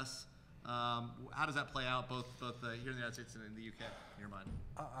access? How does that play out both here in the United States and in the UK, in your mind?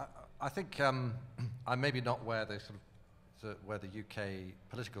 I think I'm maybe not where the where the UK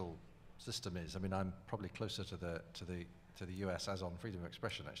political system is. I mean, I'm probably closer to the US as on freedom of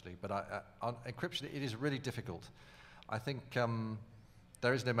expression, actually. But on encryption, it is really difficult. I think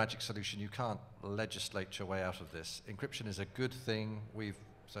there is no magic solution. You can't legislate your way out of this. Encryption is a good thing. We've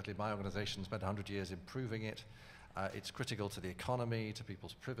certainly, my organisation spent 100 years improving it. It's critical to the economy, to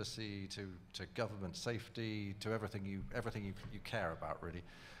people's privacy, to government safety, to everything you care about, really,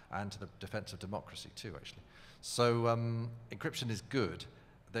 and to the defense of democracy too, actually. So encryption is good.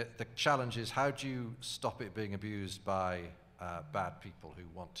 The challenge is, how do you stop it being abused by bad people who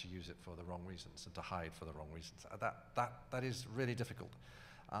want to use it for the wrong reasons and to hide for the wrong reasons? That is really difficult.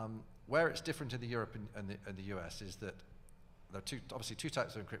 Where it's different in Europe and the US is that there are obviously two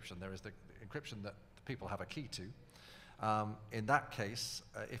types of encryption. There is the encryption that people have a key to. In that case,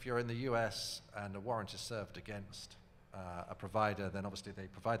 if you're in the US and a warrant is served against a provider, then obviously they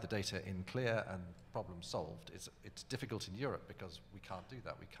provide the data in clear and problem solved. It's difficult in Europe because we can't do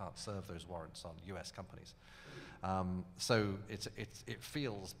that. We can't serve those warrants on US companies. So it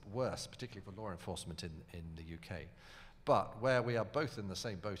feels worse, particularly for law enforcement in the UK. But where we are both in the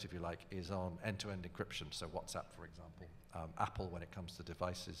same boat, if you like, is on end-to-end encryption. So WhatsApp, for example, Apple when it comes to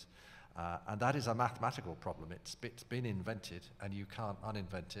devices. And that is a mathematical problem. It's been invented, and you can't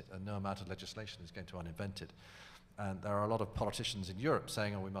uninvent it, and no amount of legislation is going to uninvent it. And there are a lot of politicians in Europe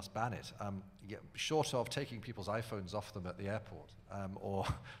saying, oh, we must ban it. Short of taking people's iPhones off them at the airport, or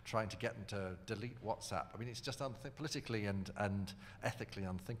trying to get them to delete WhatsApp. I mean, it's just politically and ethically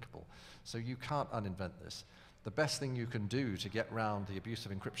unthinkable. So you can't uninvent this. The best thing you can do to get around the abuse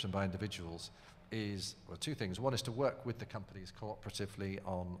of encryption by individuals is, well, two things. One is to work with the companies cooperatively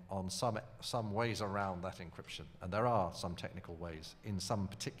on some ways around that encryption. And there are some technical ways in some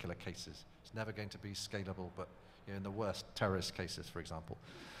particular cases. It's never going to be scalable, but in the worst terrorist cases, for example.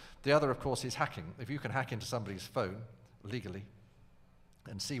 The other, of course, is hacking. If you can hack into somebody's phone legally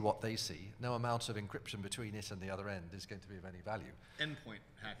and see what they see, no amount of encryption between it and the other end is going to be of any value. Endpoint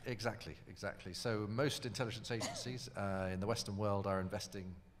hacking. Exactly. So most intelligence agencies in the Western world are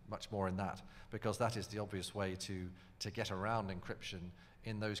investing much more in that, because that is the obvious way to get around encryption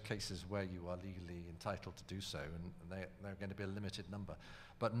in those cases where you are legally entitled to do so, and they're going to be a limited number.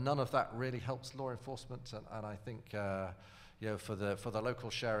 But none of that really helps law enforcement, and I think for the local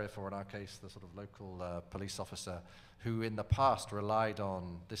sheriff, or in our case, the sort of local police officer, who in the past relied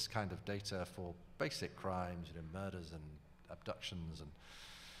on this kind of data for basic crimes, murders and abductions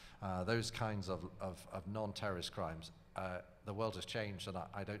and those kinds of non-terrorist crimes, the world has changed, and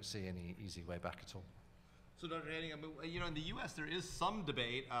I don't see any easy way back at all. So, Dr. Hannigan, in the U.S. there is some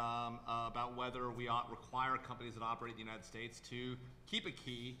debate about whether we ought to require companies that operate in the United States to keep a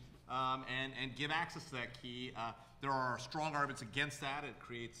key and give access to that key. There are strong arguments against that. It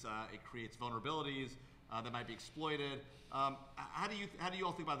creates vulnerabilities that might be exploited. How do you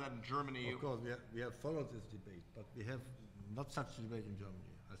all think about that in Germany? Of course, we have followed this debate, but we have not such a debate in Germany.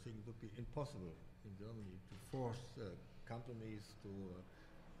 I think it would be impossible in Germany to force companies to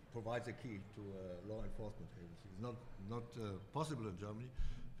provide the key to law enforcement agencies. Not possible in Germany.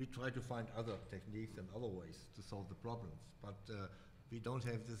 We try to find other techniques and other ways to solve the problems, but we don't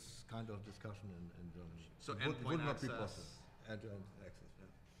have this kind of discussion in Germany. So it would not access. be possible. End-to-end access. Yeah.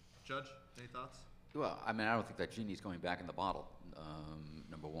 Judge, any thoughts? Well, I mean, I don't think that genie's going back in the bottle,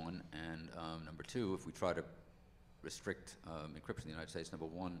 number one. And number two, if we try to restrict encryption in the United States, number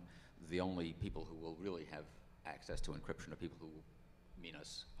one, the only people who will really have access to encryption of people who mean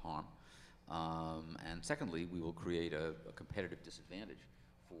us harm. And secondly, we will create a competitive disadvantage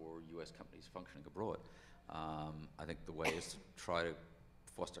for U.S. companies functioning abroad. I think the way is to try to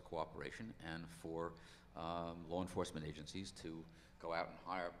foster cooperation and for law enforcement agencies to go out and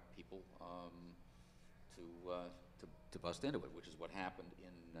hire people to bust into it, which is what happened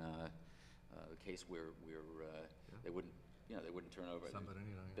in the case where they wouldn't, they wouldn't turn over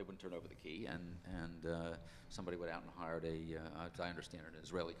they wouldn't turn over the key, and somebody went out and hired as I understand it, an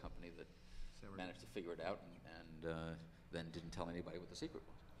Israeli company that managed to figure it out and then didn't tell anybody what the secret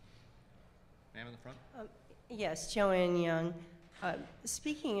was. Ma'am in the front. Yes, Joanne Young.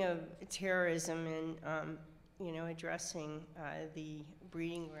 Speaking of terrorism and addressing the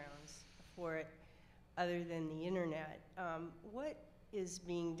breeding grounds for it, other than the internet, what is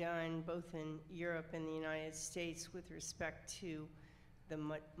being done both in Europe and the United States with respect to the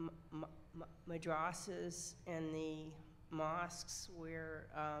madrasas and the mosques where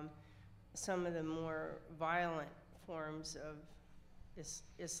some of the more violent forms of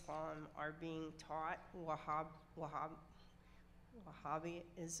Islam are being taught, Wahhabism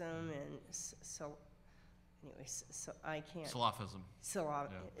and I can't. Salafism.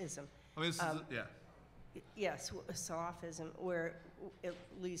 Salafism. I mean, this is, yeah. Yes, Salafism, where at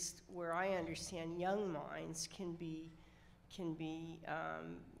least where I understand, young minds can be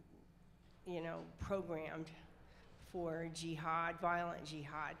programmed for jihad, violent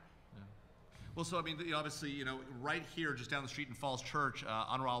jihad. Well, so I mean, obviously, right here, just down the street in Falls Church,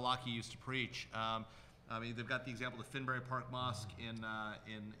 Anwar al-Awlaki used to preach. I mean, they've got the example of Finbury Park Mosque in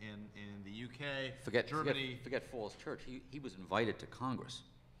the UK, Germany. Forget Falls Church. He was invited to Congress.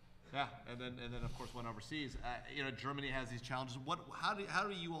 Yeah, and then of course went overseas. Germany has these challenges. How do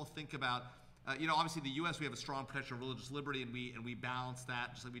you all think about? Obviously the U.S. we have a strong protection of religious liberty, and we balance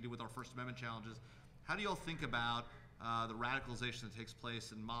that just like we do with our First Amendment challenges. How do you all think about the radicalization that takes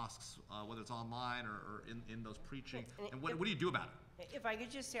place in mosques, whether it's online or in those preaching, and what do you do about it? If I could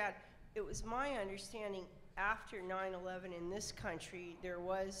just add, it was my understanding after 9/11 in this country, there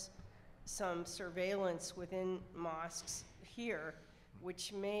was some surveillance within mosques here,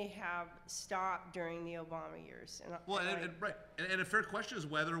 which may have stopped during the Obama years. And a fair question is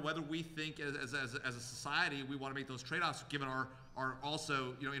whether we think as a society we want to make those trade-offs given our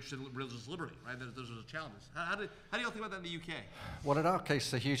also interested in religious liberty, right? Those are the challenges. How do you all think about that in the UK? Well, in our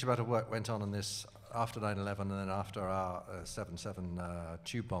case, a huge amount of work went on in this after 9/11 and then after our 7/7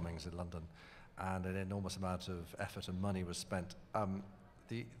 tube bombings in London, and an enormous amount of effort and money was spent. And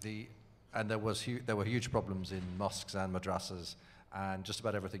there were huge problems in mosques and madrasas. And just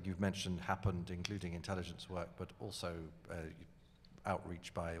about everything you've mentioned happened, including intelligence work, but also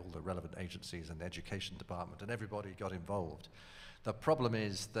outreach by all the relevant agencies and the education department, and everybody got involved. The problem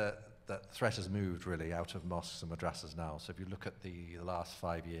is that threat has moved really out of mosques and madrasas now. So if you look at the last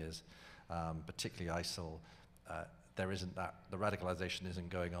 5 years, particularly ISIL, there isn't the radicalization isn't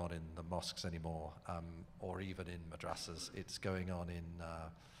going on in the mosques anymore, or even in madrasas. It's going on in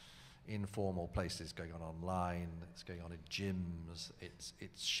informal places, going on online, it's going on in gyms,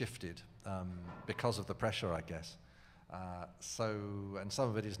 it's shifted because of the pressure, I guess. And some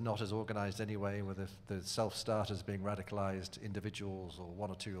of it is not as organized anyway, with the self-starters being radicalized individuals or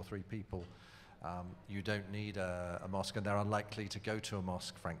 1 or 2 or 3 people. You don't need a mosque, and they're unlikely to go to a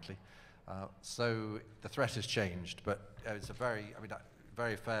mosque, frankly. So the threat has changed, but it's a very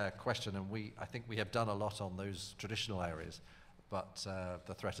fair question, and I think we have done a lot on those traditional areas, but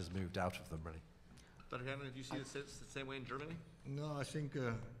the threat has moved out of them, really. Dr. Hannigan, do you see the same way in Germany? No, I think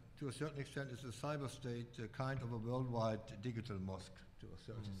to a certain extent it's a cyber state, kind of a worldwide digital mosque, to a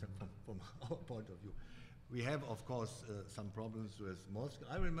certain extent from our point of view. We have, of course, some problems with mosque.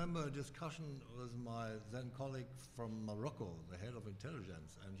 I remember a discussion with my then colleague from Morocco, the head of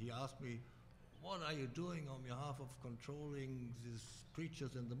intelligence, and he asked me, what are you doing on behalf of controlling these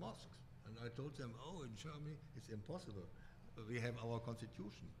preachers in the mosques? And I told them, in Germany it's impossible. We have our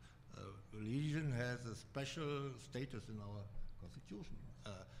constitution. Religion has a special status in our constitution.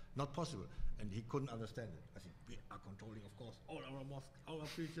 Not possible. And he couldn't understand it. I think we are controlling, of course, all our mosques, our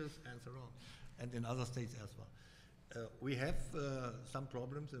preachers, and so on. And in other states as well. We have some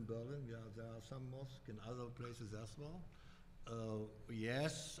problems in Berlin. There are some mosques in other places as well.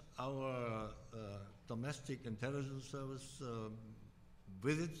 Yes, our domestic intelligence service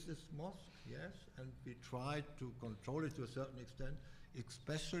visits this mosque. Yes, and we try to control it to a certain extent,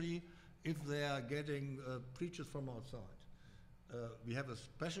 especially if they are getting preachers from outside. We have a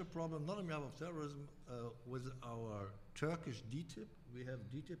special problem, not on behalf of terrorism, with our Turkish DTIP. We have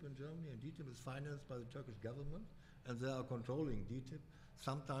DTIP in Germany, and DTIP is financed by the Turkish government, and they are controlling DTIP.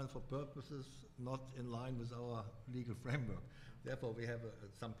 sometimes for purposes not in line with our legal framework. Therefore, we have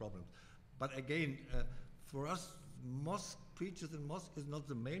some problems. But again, for us, mosque preachers in mosque is not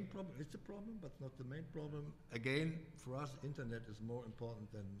the main problem. It's a problem, but not the main problem. Again, for us, internet is more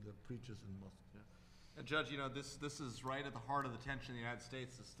important than the preachers in mosque. Yeah. And Judge, you know, this is right at the heart of the tension in the United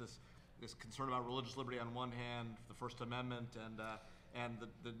States. This concern about religious liberty on one hand, the First Amendment, and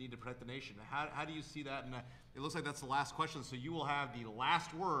the need to protect the nation. How do you see that? And it looks like that's the last question. So you will have the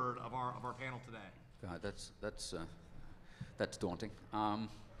last word of our panel today. God, that's daunting.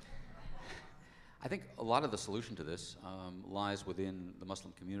 I think a lot of the solution to this lies within the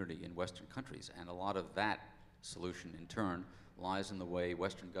Muslim community in Western countries, and a lot of that solution, in turn, lies in the way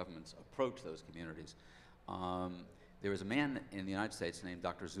Western governments approach those communities. There is a man in the United States named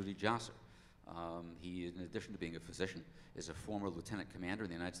Dr. Zuhdi Jasser. He, in addition to being a physician, is a former lieutenant commander in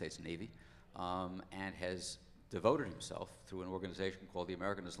the United States Navy, and has devoted himself through an organization called the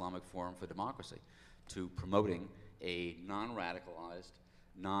American Islamic Forum for Democracy to promoting a non-radicalized,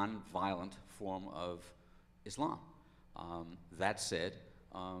 non-violent form of Islam. That said,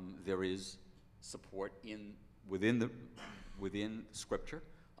 there is support within Scripture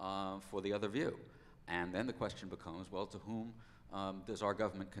for the other view. And then the question becomes, well, to whom does our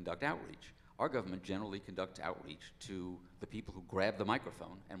government conduct outreach? Our government generally conducts outreach to the people who grab the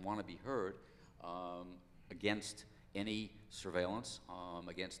microphone and want to be heard against any surveillance,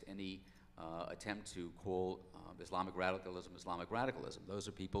 against any attempt to call Islamic radicalism. Those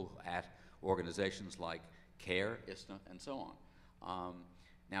are people at organizations like CARE, ISNA, and so on.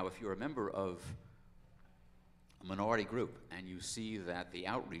 Now, if you're a member of a minority group and you see that the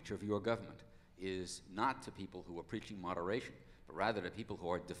outreach of your government is not to people who are preaching moderation, but rather to people who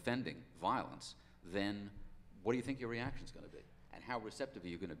are defending violence, then what do you think your reaction is going to be? And how receptive are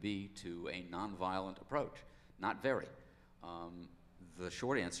you going to be to a nonviolent approach? Not very. The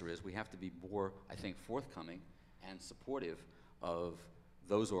short answer is we have to be more, I think, forthcoming and supportive of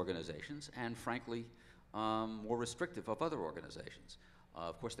those organizations, and frankly, more restrictive of other organizations.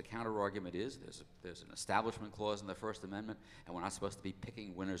 Of course, the counter-argument is there's an establishment clause in the First Amendment, and we're not supposed to be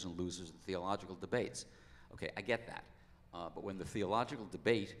picking winners and losers in theological debates. Okay, I get that. But when the theological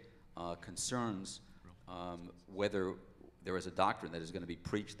debate concerns whether there is a doctrine that is going to be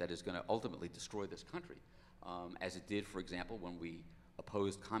preached that is going to ultimately destroy this country, as it did, for example, when we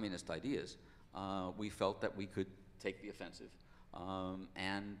opposed communist ideas, we felt that we could take the offensive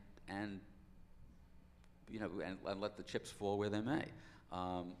and let the chips fall where they may.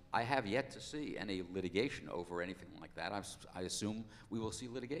 I have yet to see any litigation over anything like that. I assume we will see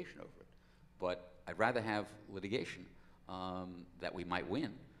litigation over it. But I'd rather have litigation that we might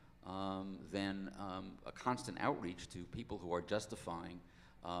win than a constant outreach to people who are justifying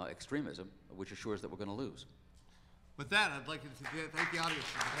extremism, which assures that we're going to lose. With that, I'd like to thank the audience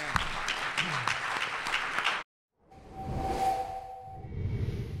for the panel.